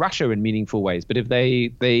necessarily Russia in meaningful ways, but if they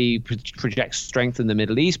project strength in the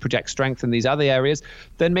Middle East, project strength in these other areas,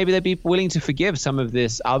 then maybe they'd be willing to forgive some of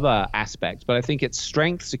this other aspect. But I think it's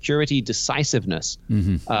strength, security, decisiveness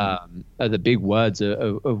are the big words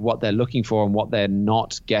of what they're looking for and what they're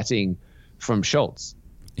not getting from Scholz.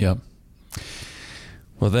 Yeah.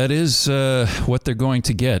 Well, that is what they're going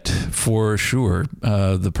to get for sure.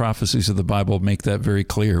 The prophecies of the Bible make that very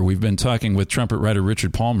clear. We've been talking with trumpet writer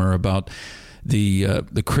Richard Palmer about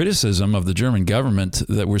the criticism of the German government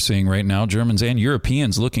that we're seeing right now, Germans and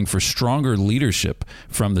Europeans looking for stronger leadership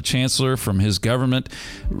from the chancellor, from his government.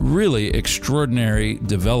 Really extraordinary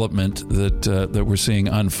development that we're seeing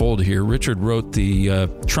unfold here. Richard wrote the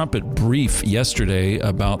trumpet brief yesterday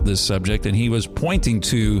about this subject, and he was pointing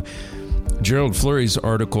to Gerald Fleury's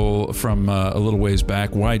article from a little ways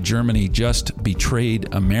back, Why Germany Just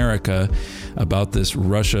Betrayed America, about this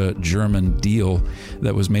Russia-German deal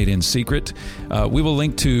that was made in secret. We will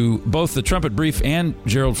link to both the trumpet brief and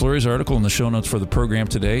Gerald Fleury's article in the show notes for the program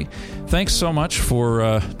today. Thanks so much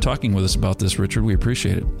for talking with us about this, Richard. We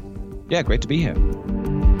appreciate it. Yeah, great to be here.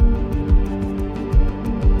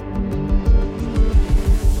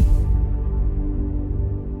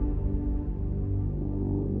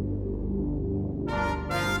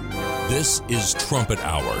 This is Trumpet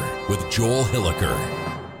Hour with Joel Hilliker.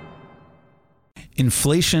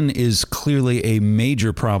 Inflation is clearly a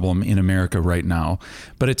major problem in America right now,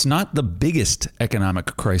 but it's not the biggest economic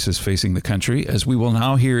crisis facing the country, as we will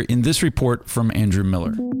now hear in this report from Andrew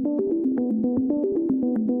Miller.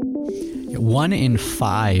 1 in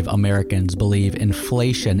 5 Americans believe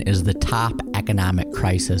inflation is the top economic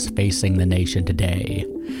crisis facing the nation today.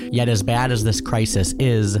 Yet as bad as this crisis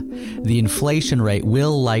is, the inflation rate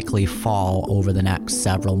will likely fall over the next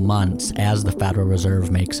several months as the Federal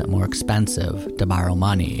Reserve makes it more expensive to borrow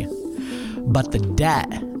money. But the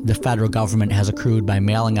debt the federal government has accrued by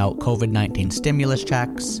mailing out COVID-19 stimulus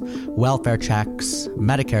checks, welfare checks,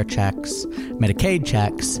 Medicare checks, Medicaid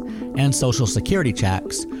checks, and Social Security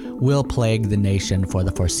checks will plague the nation for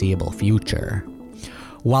the foreseeable future.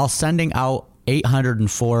 While sending out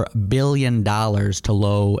 $804 billion to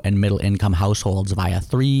low and middle income households via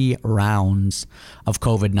 3 rounds of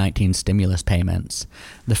COVID-19 stimulus payments,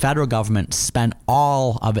 the federal government spent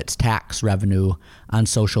all of its tax revenue on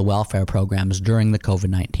social welfare programs during the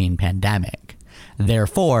COVID-19 pandemic.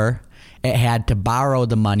 Therefore, it had to borrow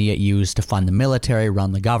the money it used to fund the military,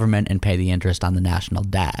 run the government, and pay the interest on the national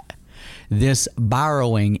debt. This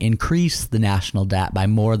borrowing increased the national debt by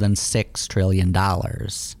more than $6 trillion.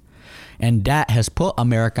 And debt has put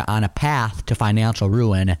America on a path to financial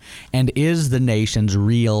ruin and is the nation's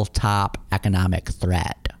real top economic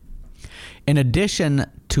threat. In addition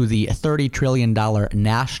to the $30 trillion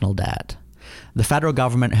national debt, the federal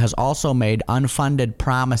government has also made unfunded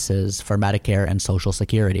promises for Medicare and Social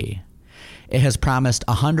Security. It has promised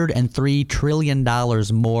 $103 trillion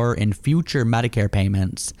more in future Medicare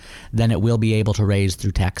payments than it will be able to raise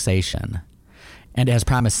through taxation. And it has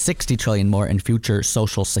promised $60 trillion more in future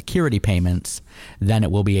Social Security payments than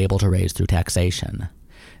it will be able to raise through taxation.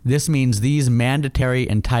 This means these mandatory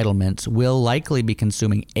entitlements will likely be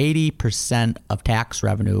consuming 80% of tax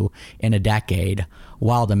revenue in a decade,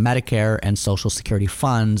 while the Medicare and Social Security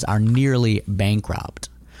funds are nearly bankrupt.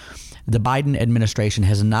 The Biden administration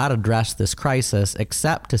has not addressed this crisis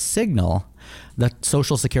except to signal that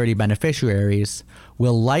Social Security beneficiaries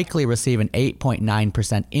will likely receive an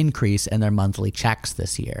 8.9% increase in their monthly checks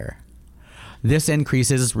this year. This increase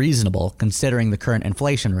is reasonable considering the current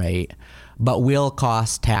inflation rate, but will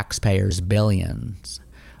cost taxpayers billions.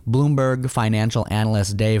 Bloomberg financial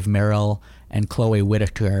analysts Dave Merrill and Chloe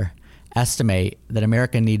Whitaker estimate that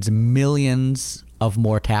America needs millions of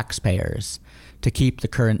more taxpayers to keep the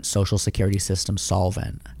current Social Security system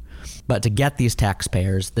solvent. But to get these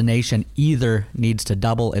taxpayers, the nation either needs to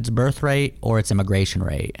double its birth rate or its immigration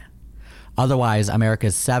rate. Otherwise,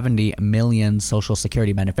 America's 70 million Social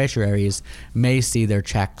Security beneficiaries may see their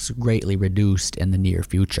checks greatly reduced in the near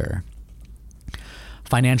future.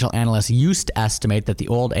 Financial analysts used to estimate that the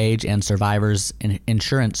Old Age and Survivors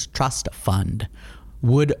Insurance Trust Fund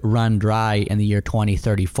would run dry in the year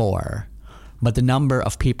 2034. but the number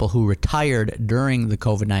of people who retired during the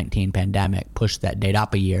COVID-19 pandemic pushed that date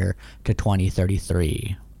up a year to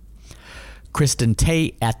 2033. Kristen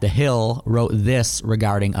Tate at The Hill wrote this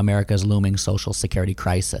regarding America's looming Social Security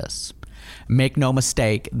crisis. Make no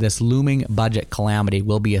mistake, this looming budget calamity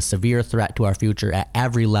will be a severe threat to our future at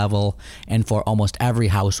every level and for almost every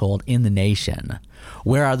household in the nation.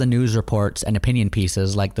 Where are the news reports and opinion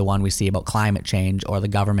pieces like the one we see about climate change or the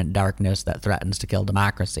government darkness that threatens to kill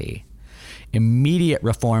democracy? Immediate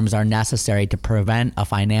reforms are necessary to prevent a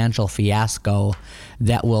financial fiasco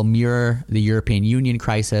that will mirror the European Union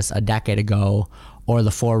crisis a decade ago or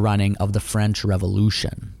the forerunning of the French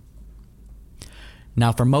Revolution.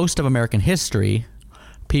 Now, for most of American history,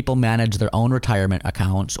 people managed their own retirement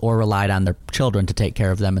accounts or relied on their children to take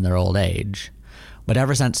care of them in their old age. But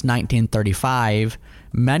ever since 1935,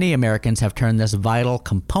 many Americans have turned this vital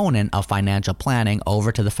component of financial planning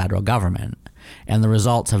over to the federal government, and the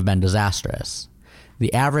results have been disastrous.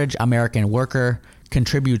 The average American worker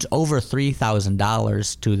contributes over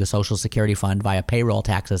 $3,000 to the Social Security Fund via payroll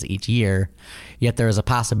taxes each year, yet there is a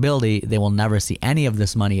possibility they will never see any of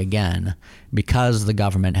this money again because the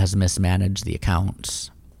government has mismanaged the accounts.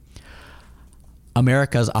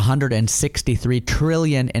 America's $163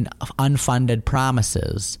 trillion in unfunded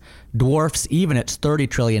promises dwarfs even its $30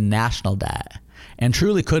 trillion national debt, and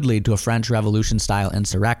truly could lead to a French Revolution-style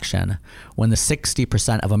insurrection when the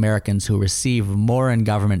 60% of Americans who receive more in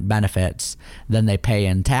government benefits than they pay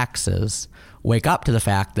in taxes wake up to the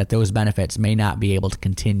fact that those benefits may not be able to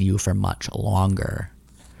continue for much longer.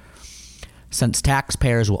 Since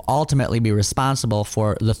taxpayers will ultimately be responsible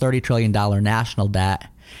for the $30 trillion national debt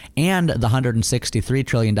and the $163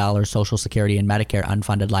 trillion Social Security and Medicare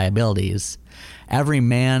unfunded liabilities, every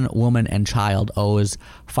man, woman, and child owes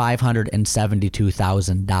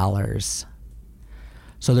 $572,000.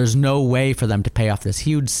 So there's no way for them to pay off this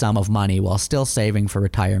huge sum of money while still saving for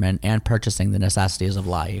retirement and purchasing the necessities of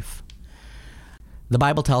life. The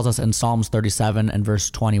Bible tells us in Psalms 37 and verse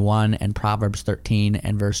 21 and Proverbs 13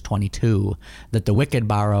 and verse 22 that the wicked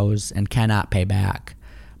borrows and cannot pay back,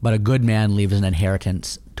 but a good man leaves an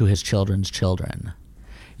inheritance to his children's children.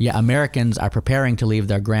 Yet Americans are preparing to leave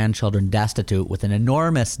their grandchildren destitute with an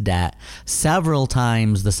enormous debt several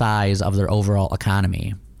times the size of their overall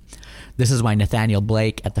economy. This is why Nathaniel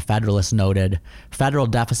Blake at The Federalist noted, federal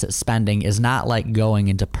deficit spending is not like going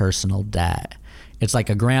into personal debt. It's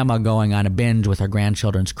like a grandma going on a binge with her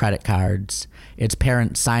grandchildren's credit cards. It's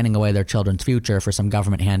parents signing away their children's future for some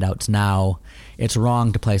government handouts now. It's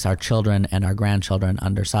wrong to place our children and our grandchildren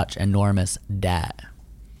under such enormous debt.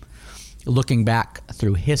 Looking back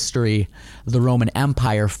through history, the Roman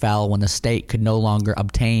Empire fell when the state could no longer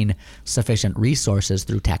obtain sufficient resources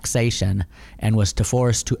through taxation and was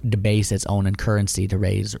forced to debase its own currency to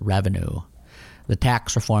raise revenue. The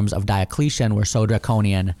tax reforms of Diocletian were so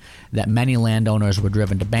draconian that many landowners were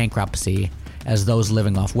driven to bankruptcy as those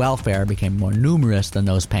living off welfare became more numerous than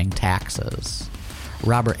those paying taxes.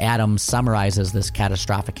 Robert Adams summarizes this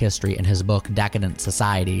catastrophic history in his book Decadent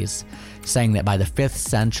Societies, saying that by the 5th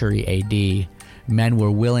century AD, men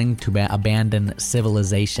were willing to abandon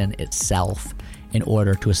civilization itself in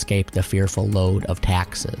order to escape the fearful load of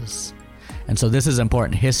taxes. And so this is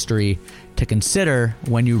important history to consider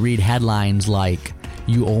when you read headlines like,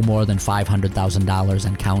 "You owe more than $500,000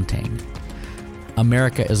 and counting."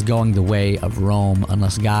 America is going the way of Rome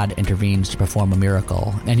unless God intervenes to perform a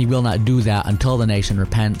miracle, and he will not do that until the nation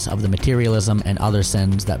repents of the materialism and other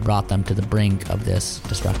sins that brought them to the brink of this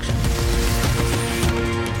destruction.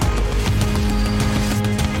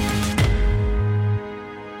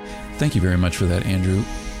 Thank you very much for that, Andrew.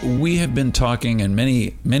 We have been talking, and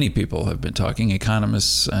many people have been talking,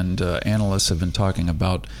 economists and analysts have been talking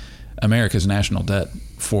about America's national debt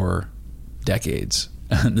for decades.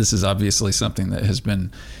 This is obviously something that has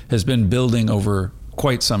been building over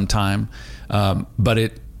quite some time,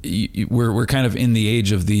 but we're kind of in the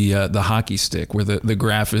age of the hockey stick, where the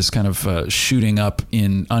graph is kind of shooting up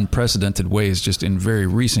in unprecedented ways. Just in very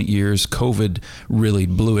recent years, COVID really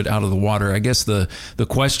blew it out of the water. I guess the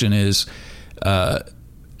question is,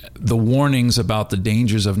 the warnings about the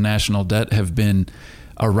dangers of national debt have been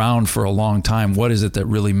around for a long time. What is it that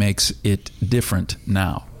really makes it different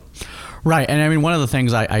now? Right. And I mean, one of the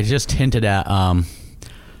things I just hinted at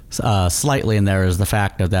slightly in there is the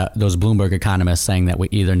fact of that those Bloomberg economists saying that we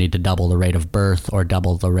either need to double the rate of birth or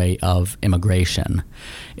double the rate of immigration.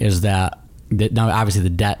 Is that now obviously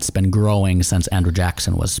the debt's been growing since Andrew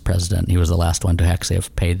Jackson was president. He was the last one to actually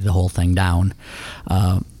have paid the whole thing down.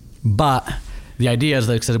 But the idea is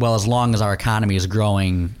that, well, as long as our economy is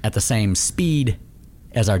growing at the same speed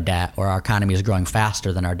as our debt, or our economy is growing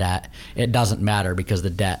faster than our debt, it doesn't matter because the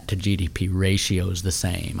debt to GDP ratio is the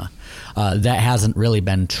same. That hasn't really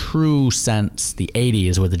been true since the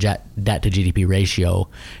 80s, where the debt to GDP ratio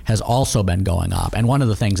has also been going up. And one of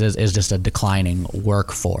the things is just a declining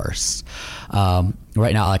workforce.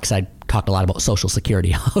 Right now, like I said, I talked a lot about Social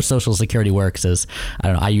Security. How Social Security works is, I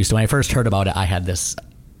don't know, when I first heard about it, I had this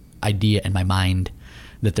idea in my mind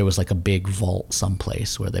that there was like a big vault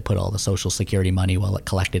someplace where they put all the Social Security money while it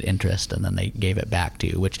collected interest, and then they gave it back to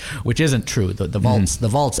you, which isn't true. The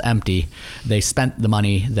vault's empty. They spent the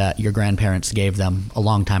money that your grandparents gave them a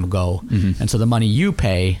long time ago, and so the money you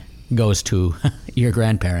pay goes to your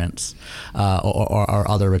grandparents or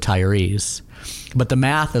other retirees. But the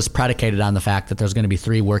math is predicated on the fact that there's going to be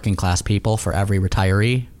 3 working class people for every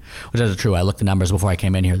retiree, which is true. I looked at the numbers before I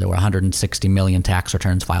came in here. There were 160 million tax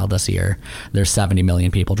returns filed this year. There's 70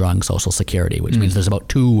 million people drawing Social Security, which means there's about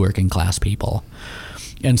 2 working class people.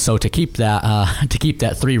 And so to keep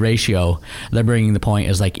that 3 ratio, they're bringing the point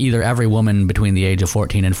is like either every woman between the age of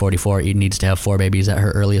 14 and 44 needs to have 4 babies at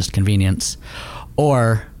her earliest convenience,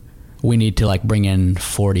 or we need to like bring in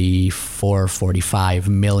 45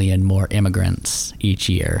 million more immigrants each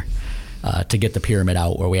year to get the pyramid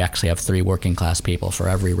out where we actually have 3 working class people for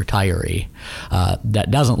every retiree. That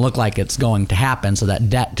doesn't look like it's going to happen, so that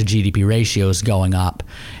debt to GDP ratio is going up.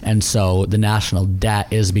 And so the national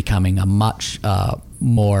debt is becoming a much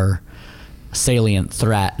more salient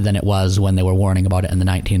threat than it was when they were warning about it in the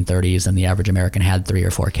 1930s and the average American had 3 or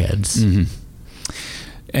 4 kids.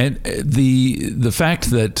 And the fact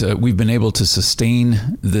that we've been able to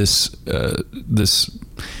sustain this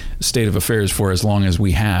state of affairs for as long as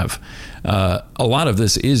we have, a lot of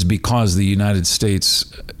this is because the United States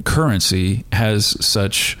currency has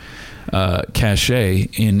such cachet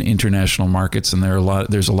in international markets, and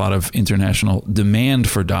there's a lot of international demand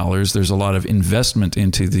for dollars. There's a lot of investment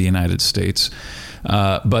into the United States,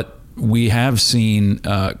 but we have seen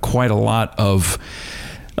quite a lot of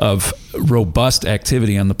robust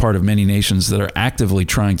activity on the part of many nations that are actively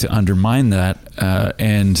trying to undermine that,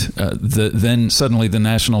 then suddenly the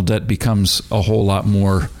national debt becomes a whole lot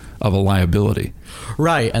more of a liability.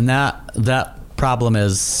 Right, and that problem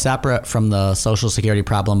is separate from the Social Security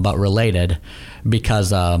problem, but related,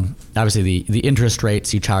 because obviously the interest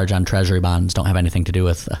rates you charge on Treasury bonds don't have anything to do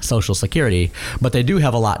with Social Security, but they do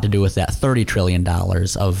have a lot to do with that $30 trillion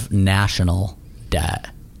of national debt.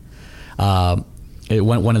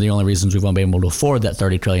 One of the only reasons we've been able to afford that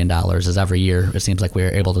 $30 trillion is every year it seems like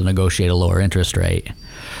we're able to negotiate a lower interest rate.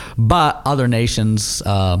 But other nations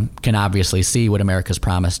can obviously see what America's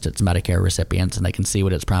promised its Medicare recipients, and they can see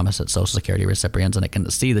what it's promised its Social Security recipients, and it can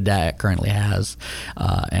see the debt it currently has.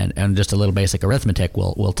 And just a little basic arithmetic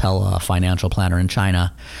will tell a financial planner in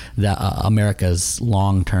China that America's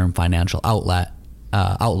long-term financial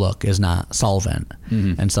outlook is not solvent.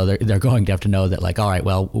 And so they're going to have to know that, like, all right,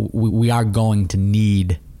 well, we are going to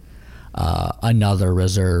need another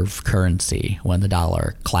reserve currency when the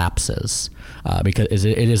dollar collapses, because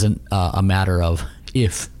it isn't a matter of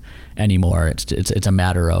if anymore. It's a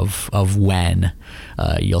matter of when.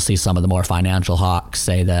 You'll see some of the more financial hawks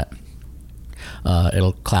say that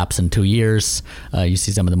it'll collapse in 2 years. You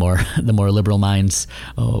see some of the more liberal minds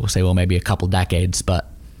say, well, maybe a couple decades, but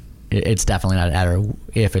it's definitely not a matter of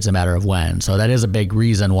if, it's a matter of when. So that is a big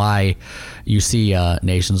reason why you see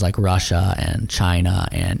nations like Russia and China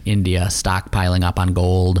and India stockpiling up on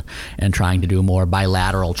gold and trying to do more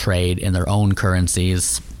bilateral trade in their own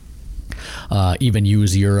currencies, even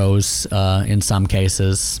use euros in some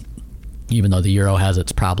cases, even though the euro has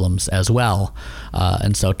its problems as well.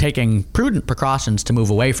 And so taking prudent precautions to move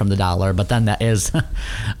away from the dollar, but then that is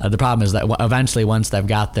the problem is that eventually once they've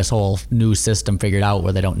got this whole new system figured out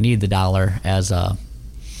where they don't need the dollar as a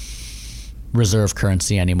reserve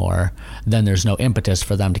currency anymore, then there's no impetus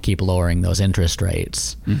for them to keep lowering those interest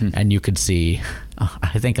rates. And you could see,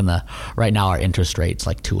 I think right now our interest rate's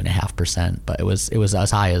like 2.5%, but it was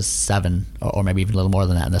as high as 7 or maybe even a little more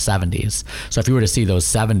than that in the 70s. So if you were to see those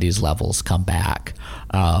 70s levels come back,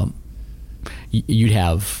 you'd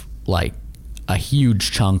have like a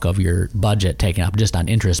huge chunk of your budget taken up just on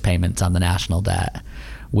interest payments on the national debt,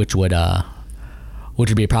 which would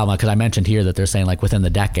be a problem, because I mentioned here that they're saying like within the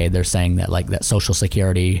decade, they're saying that like that Social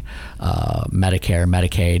Security, Medicare,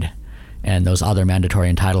 Medicaid, and those other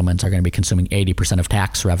mandatory entitlements are going to be consuming 80% of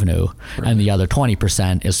tax revenue, and the other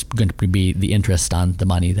 20% is going to be the interest on the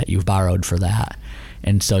money that you've borrowed for that.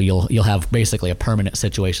 And so you'll have basically a permanent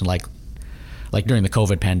situation like during the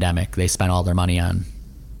COVID pandemic, they spent all their money on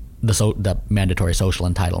the mandatory social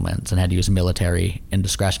entitlements and had to use military and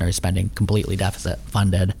discretionary spending completely deficit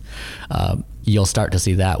funded. You'll start to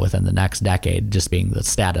see that within the next decade just being the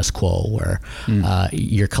status quo, where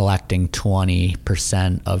you're collecting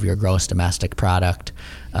 20% of your gross domestic product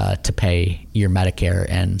to pay your Medicare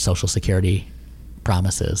and Social Security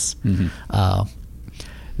promises.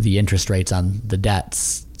 The interest rates on the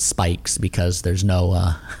debts spikes because there's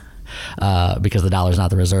no because the dollar's not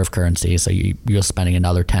the reserve currency, so you're spending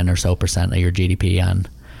another 10 or so % of your GDP on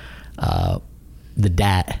the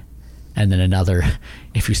debt, and then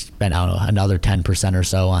if you spend, I don't know, another 10% or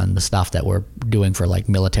so on the stuff that we're doing for like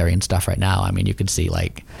military and stuff right now. I mean, you could see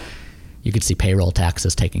payroll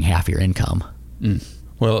taxes taking half your income.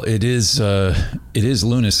 Well, it is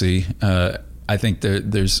lunacy. I think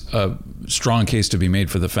there's a strong case to be made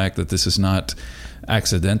for the fact that this is not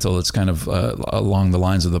accidental. It's kind of along the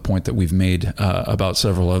lines of the point that we've made about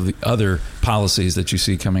several of the other policies that you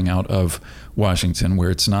see coming out of Washington,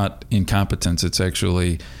 where it's not incompetence, it's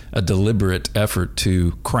actually a deliberate effort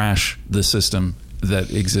to crash the system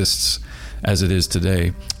that exists as it is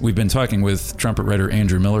today. We've been talking with trumpet writer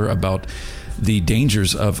Andrew Miller about the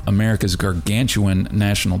dangers of America's gargantuan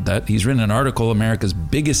national debt. He's written an article, America's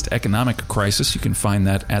Biggest Economic Crisis. You can find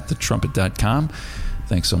that at thetrumpet.com.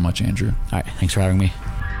 Thanks so much, Andrew. All right. Thanks for having me.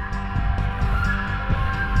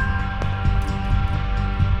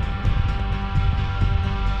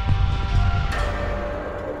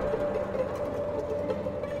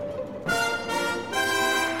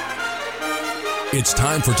 It's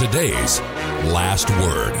time for today's Last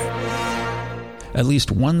Word. At least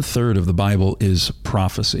 1/3 of the Bible is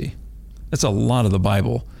prophecy. That's a lot of the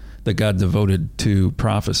Bible that God devoted to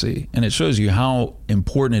prophecy. And it shows you how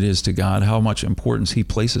important it is to God, how much importance he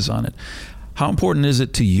places on it. How important is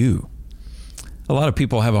it to you? A lot of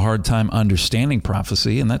people have a hard time understanding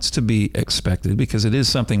prophecy, and that's to be expected because it is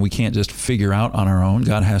something we can't just figure out on our own.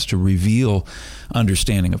 God has to reveal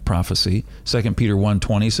understanding of prophecy. 2 Peter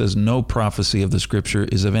 1:20 says, "No prophecy of the Scripture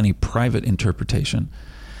is of any private interpretation."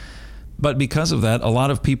 But because of that, a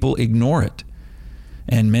lot of people ignore it.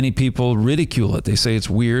 And many people ridicule it. They say it's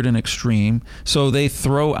weird and extreme. So they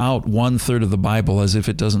throw out 1/3 of the Bible as if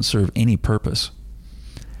it doesn't serve any purpose.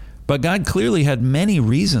 But God clearly had many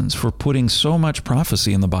reasons for putting so much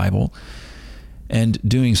prophecy in the Bible and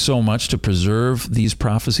doing so much to preserve these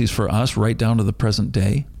prophecies for us right down to the present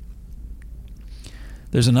day.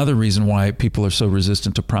 There's another reason why people are so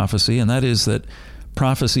resistant to prophecy, and that is that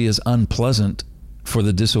prophecy is unpleasant for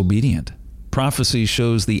the disobedient. Prophecy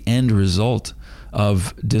shows the end result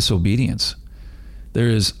of disobedience. There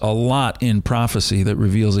is a lot in prophecy that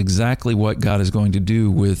reveals exactly what God is going to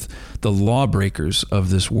do with the lawbreakers of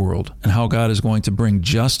this world and how God is going to bring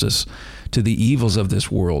justice to the evils of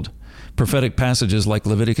this world. Prophetic passages like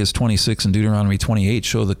Leviticus 26 and Deuteronomy 28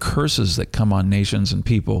 show the curses that come on nations and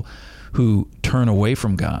people who turn away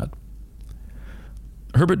from God.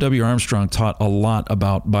 Herbert W. Armstrong taught a lot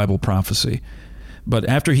about Bible prophecy. But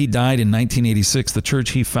after he died in 1986, the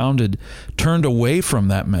church he founded turned away from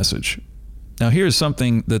that message. Now, here's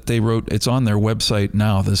something that they wrote. It's on their website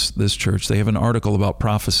now, this church. They have an article about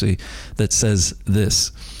prophecy that says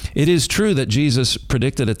this: "It is true that Jesus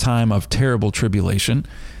predicted a time of terrible tribulation,"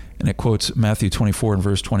 and it quotes Matthew 24 and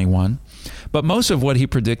verse 21. "But most of what he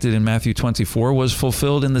predicted in Matthew 24 was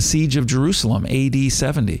fulfilled in the siege of Jerusalem, AD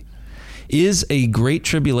 70. Is a great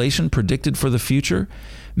tribulation predicted for the future?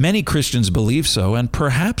 Many Christians believe so, and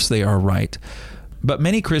perhaps they are right. But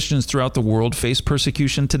many Christians throughout the world face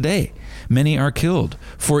persecution today. Many are killed.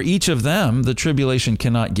 For each of them, the tribulation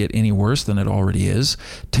cannot get any worse than it already is.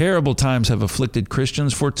 Terrible times have afflicted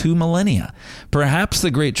Christians for 2 millennia. Perhaps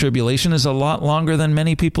the Great Tribulation is a lot longer than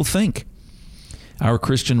many people think. Our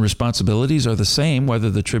Christian responsibilities are the same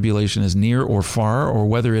whether the tribulation is near or far or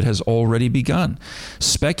whether it has already begun.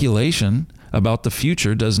 Speculation about the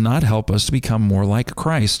future does not help us to become more like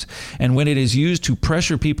Christ. And when it is used to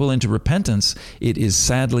pressure people into repentance, it is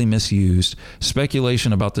sadly misused.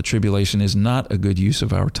 Speculation about the tribulation is not a good use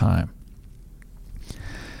of our time."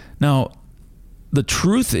 Now, the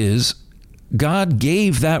truth is, God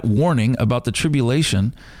gave that warning about the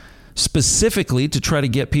tribulation specifically to try to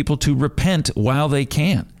get people to repent while they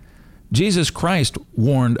can. Jesus Christ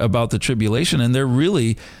warned about the tribulation, and they're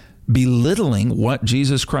really belittling what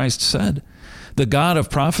Jesus Christ said. The God of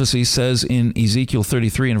prophecy says in Ezekiel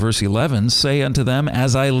 33 and verse 11, "Say unto them,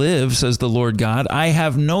 as I live, says the Lord God, I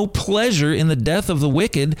have no pleasure in the death of the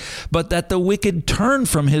wicked, but that the wicked turn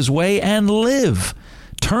from his way and live.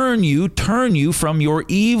 Turn you from your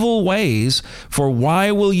evil ways, for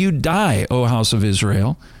why will you die, O house of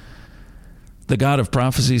Israel?" The God of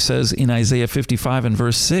prophecy says in Isaiah 55 and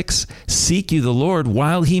verse 6, "Seek you the Lord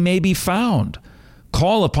while he may be found.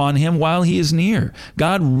 Call upon him while he is near."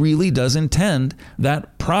 God really does intend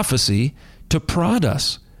that prophecy to prod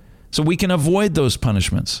us so we can avoid those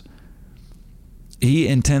punishments. He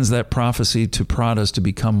intends that prophecy to prod us to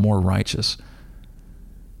become more righteous.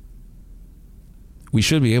 We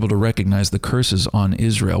should be able to recognize the curses on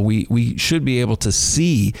Israel. We should be able to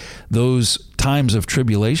see those times of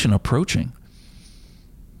tribulation approaching.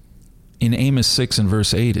 In Amos 6 and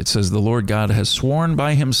verse 8, it says, "The Lord God has sworn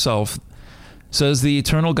by himself, says the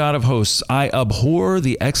eternal God of hosts, I abhor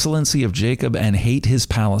the excellency of Jacob and hate his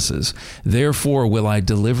palaces. Therefore will I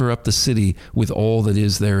deliver up the city with all that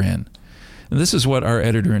is therein." And this is what our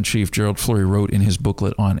editor-in-chief, Gerald Flurry, wrote in his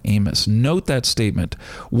booklet on Amos. Note that statement.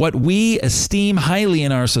 What we esteem highly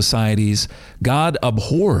in our societies, God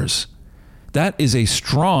abhors. That is a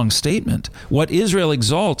strong statement. What Israel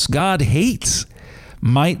exalts, God hates.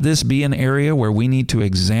 Might this be an area where we need to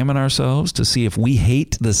examine ourselves to see if we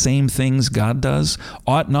hate the same things God does?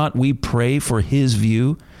 Ought not we pray for his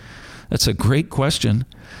view? That's a great question.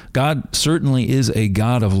 God certainly is a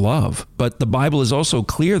God of love, but the Bible is also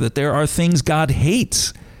clear that there are things God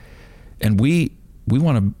hates, and we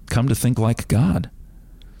want to come to think like God.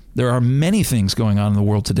 There are many things going on in the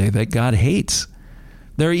world today that God hates.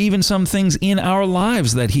 There are even some things in our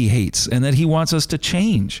lives that he hates and that he wants us to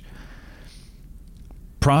change.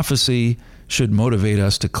 Prophecy should motivate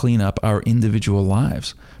us to clean up our individual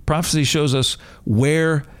lives. Prophecy shows us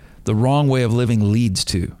where the wrong way of living leads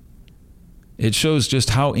to. It shows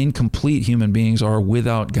just how incomplete human beings are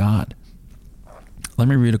without God. Let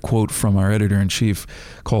me read a quote from our editor-in-chief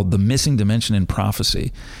called "The Missing Dimension in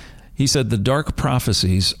Prophecy." He said, "The dark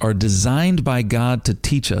prophecies are designed by God to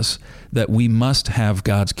teach us that we must have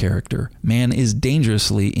God's character. Man is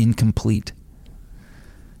dangerously incomplete."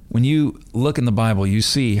 When you look in the Bible, you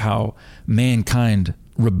see how mankind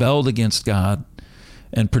rebelled against God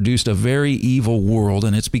and produced a very evil world,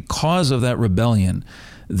 and it's because of that rebellion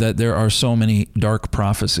that there are so many dark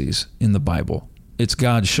prophecies in the Bible. It's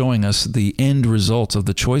God showing us the end results of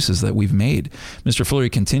the choices that we've made. Mr.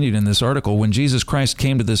 Flurry continued in this article, "When Jesus Christ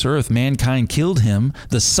came to this earth, mankind killed him,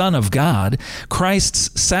 the Son of God.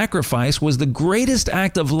 Christ's sacrifice was the greatest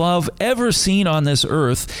act of love ever seen on this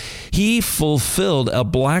earth. He fulfilled a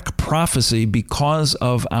black prophecy because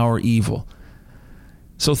of our evil."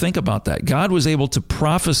 So think about that. God was able to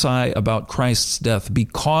prophesy about Christ's death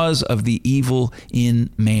because of the evil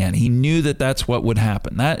in man. He knew that that's what would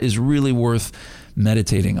happen. That is really worth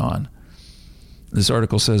meditating on. This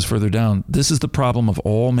article says further down, "This is the problem of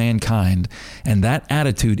all mankind, and that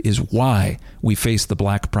attitude is why we face the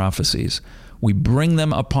black prophecies. We bring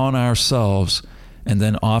them upon ourselves and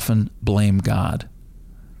then often blame God."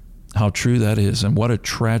 How true that is, and what a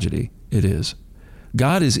tragedy it is.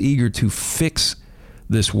 God is eager to fix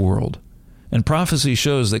this world. And prophecy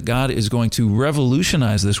shows that God is going to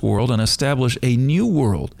revolutionize this world and establish a new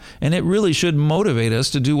world. And it really should motivate us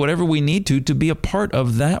to do whatever we need to be a part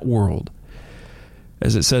of that world.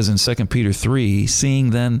 As it says in 2 Peter 3, "Seeing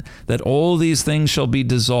then that all these things shall be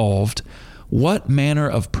dissolved, what manner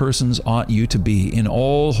of persons ought you to be in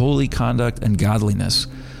all holy conduct and godliness,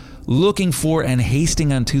 looking for and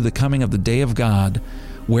hasting unto the coming of the day of God,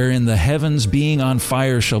 wherein the heavens being on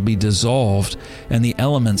fire shall be dissolved, and the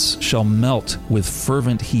elements shall melt with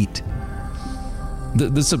fervent heat."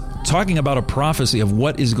 This is talking about a prophecy of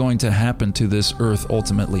what is going to happen to this earth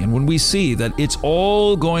ultimately. And when we see that it's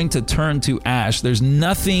all going to turn to ash, there's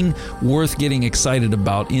nothing worth getting excited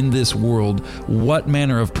about in this world, what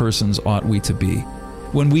manner of persons ought we to be?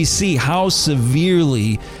 When we see how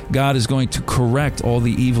severely God is going to correct all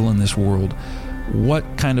the evil in this world, what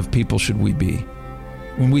kind of people should we be?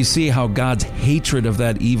 When we see how God's hatred of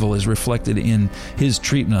that evil is reflected in his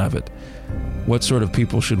treatment of it, what sort of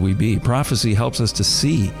people should we be? Prophecy helps us to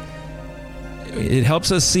see. It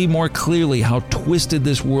helps us see more clearly how twisted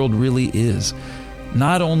this world really is.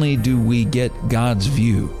 Not only do we get God's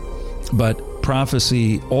view, but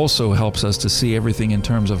prophecy also helps us to see everything in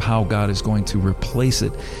terms of how God is going to replace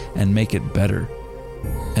it and make it better.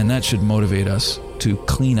 And that should motivate us to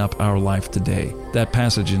clean up our life today. That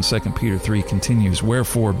passage in 2 Peter 3 continues,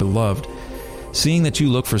 "Wherefore, beloved, seeing that you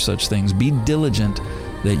look for such things, be diligent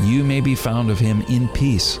that you may be found of him in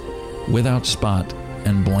peace, without spot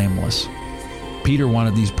and blameless." Peter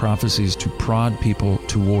wanted these prophecies to prod people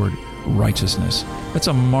toward righteousness. That's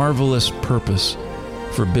a marvelous purpose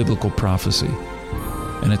for biblical prophecy.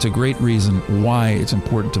 And it's a great reason why it's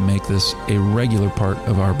important to make this a regular part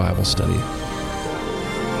of our Bible study.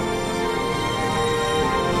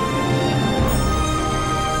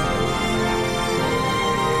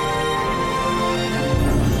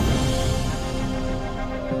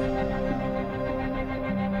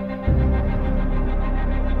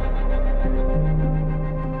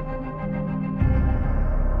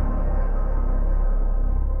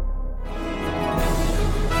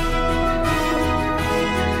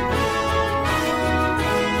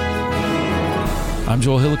 I'm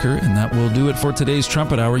Joel Hilliker, and that will do it for today's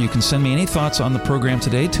Trumpet Hour. You can send me any thoughts on the program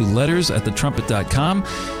today to letters@thetrumpet.com.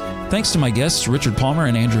 Thanks to my guests, Richard Palmer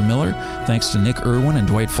and Andrew Miller. Thanks to Nick Irwin and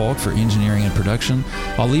Dwight Falk for engineering and production.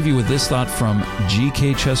 I'll leave you with this thought from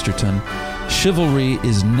G.K. Chesterton. Chivalry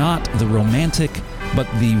is not the romantic, but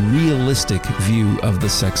the realistic view of the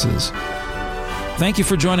sexes. Thank you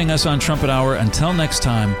for joining us on Trumpet Hour. Until next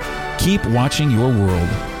time, keep watching your world.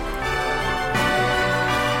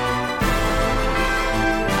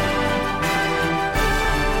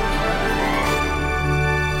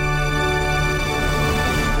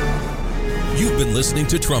 You've been listening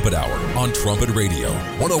to Trumpet Hour on Trumpet Radio,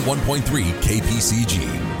 101.3 KPCG,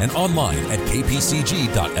 and online at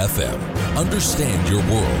kpcg.fm. Understand your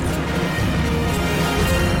world.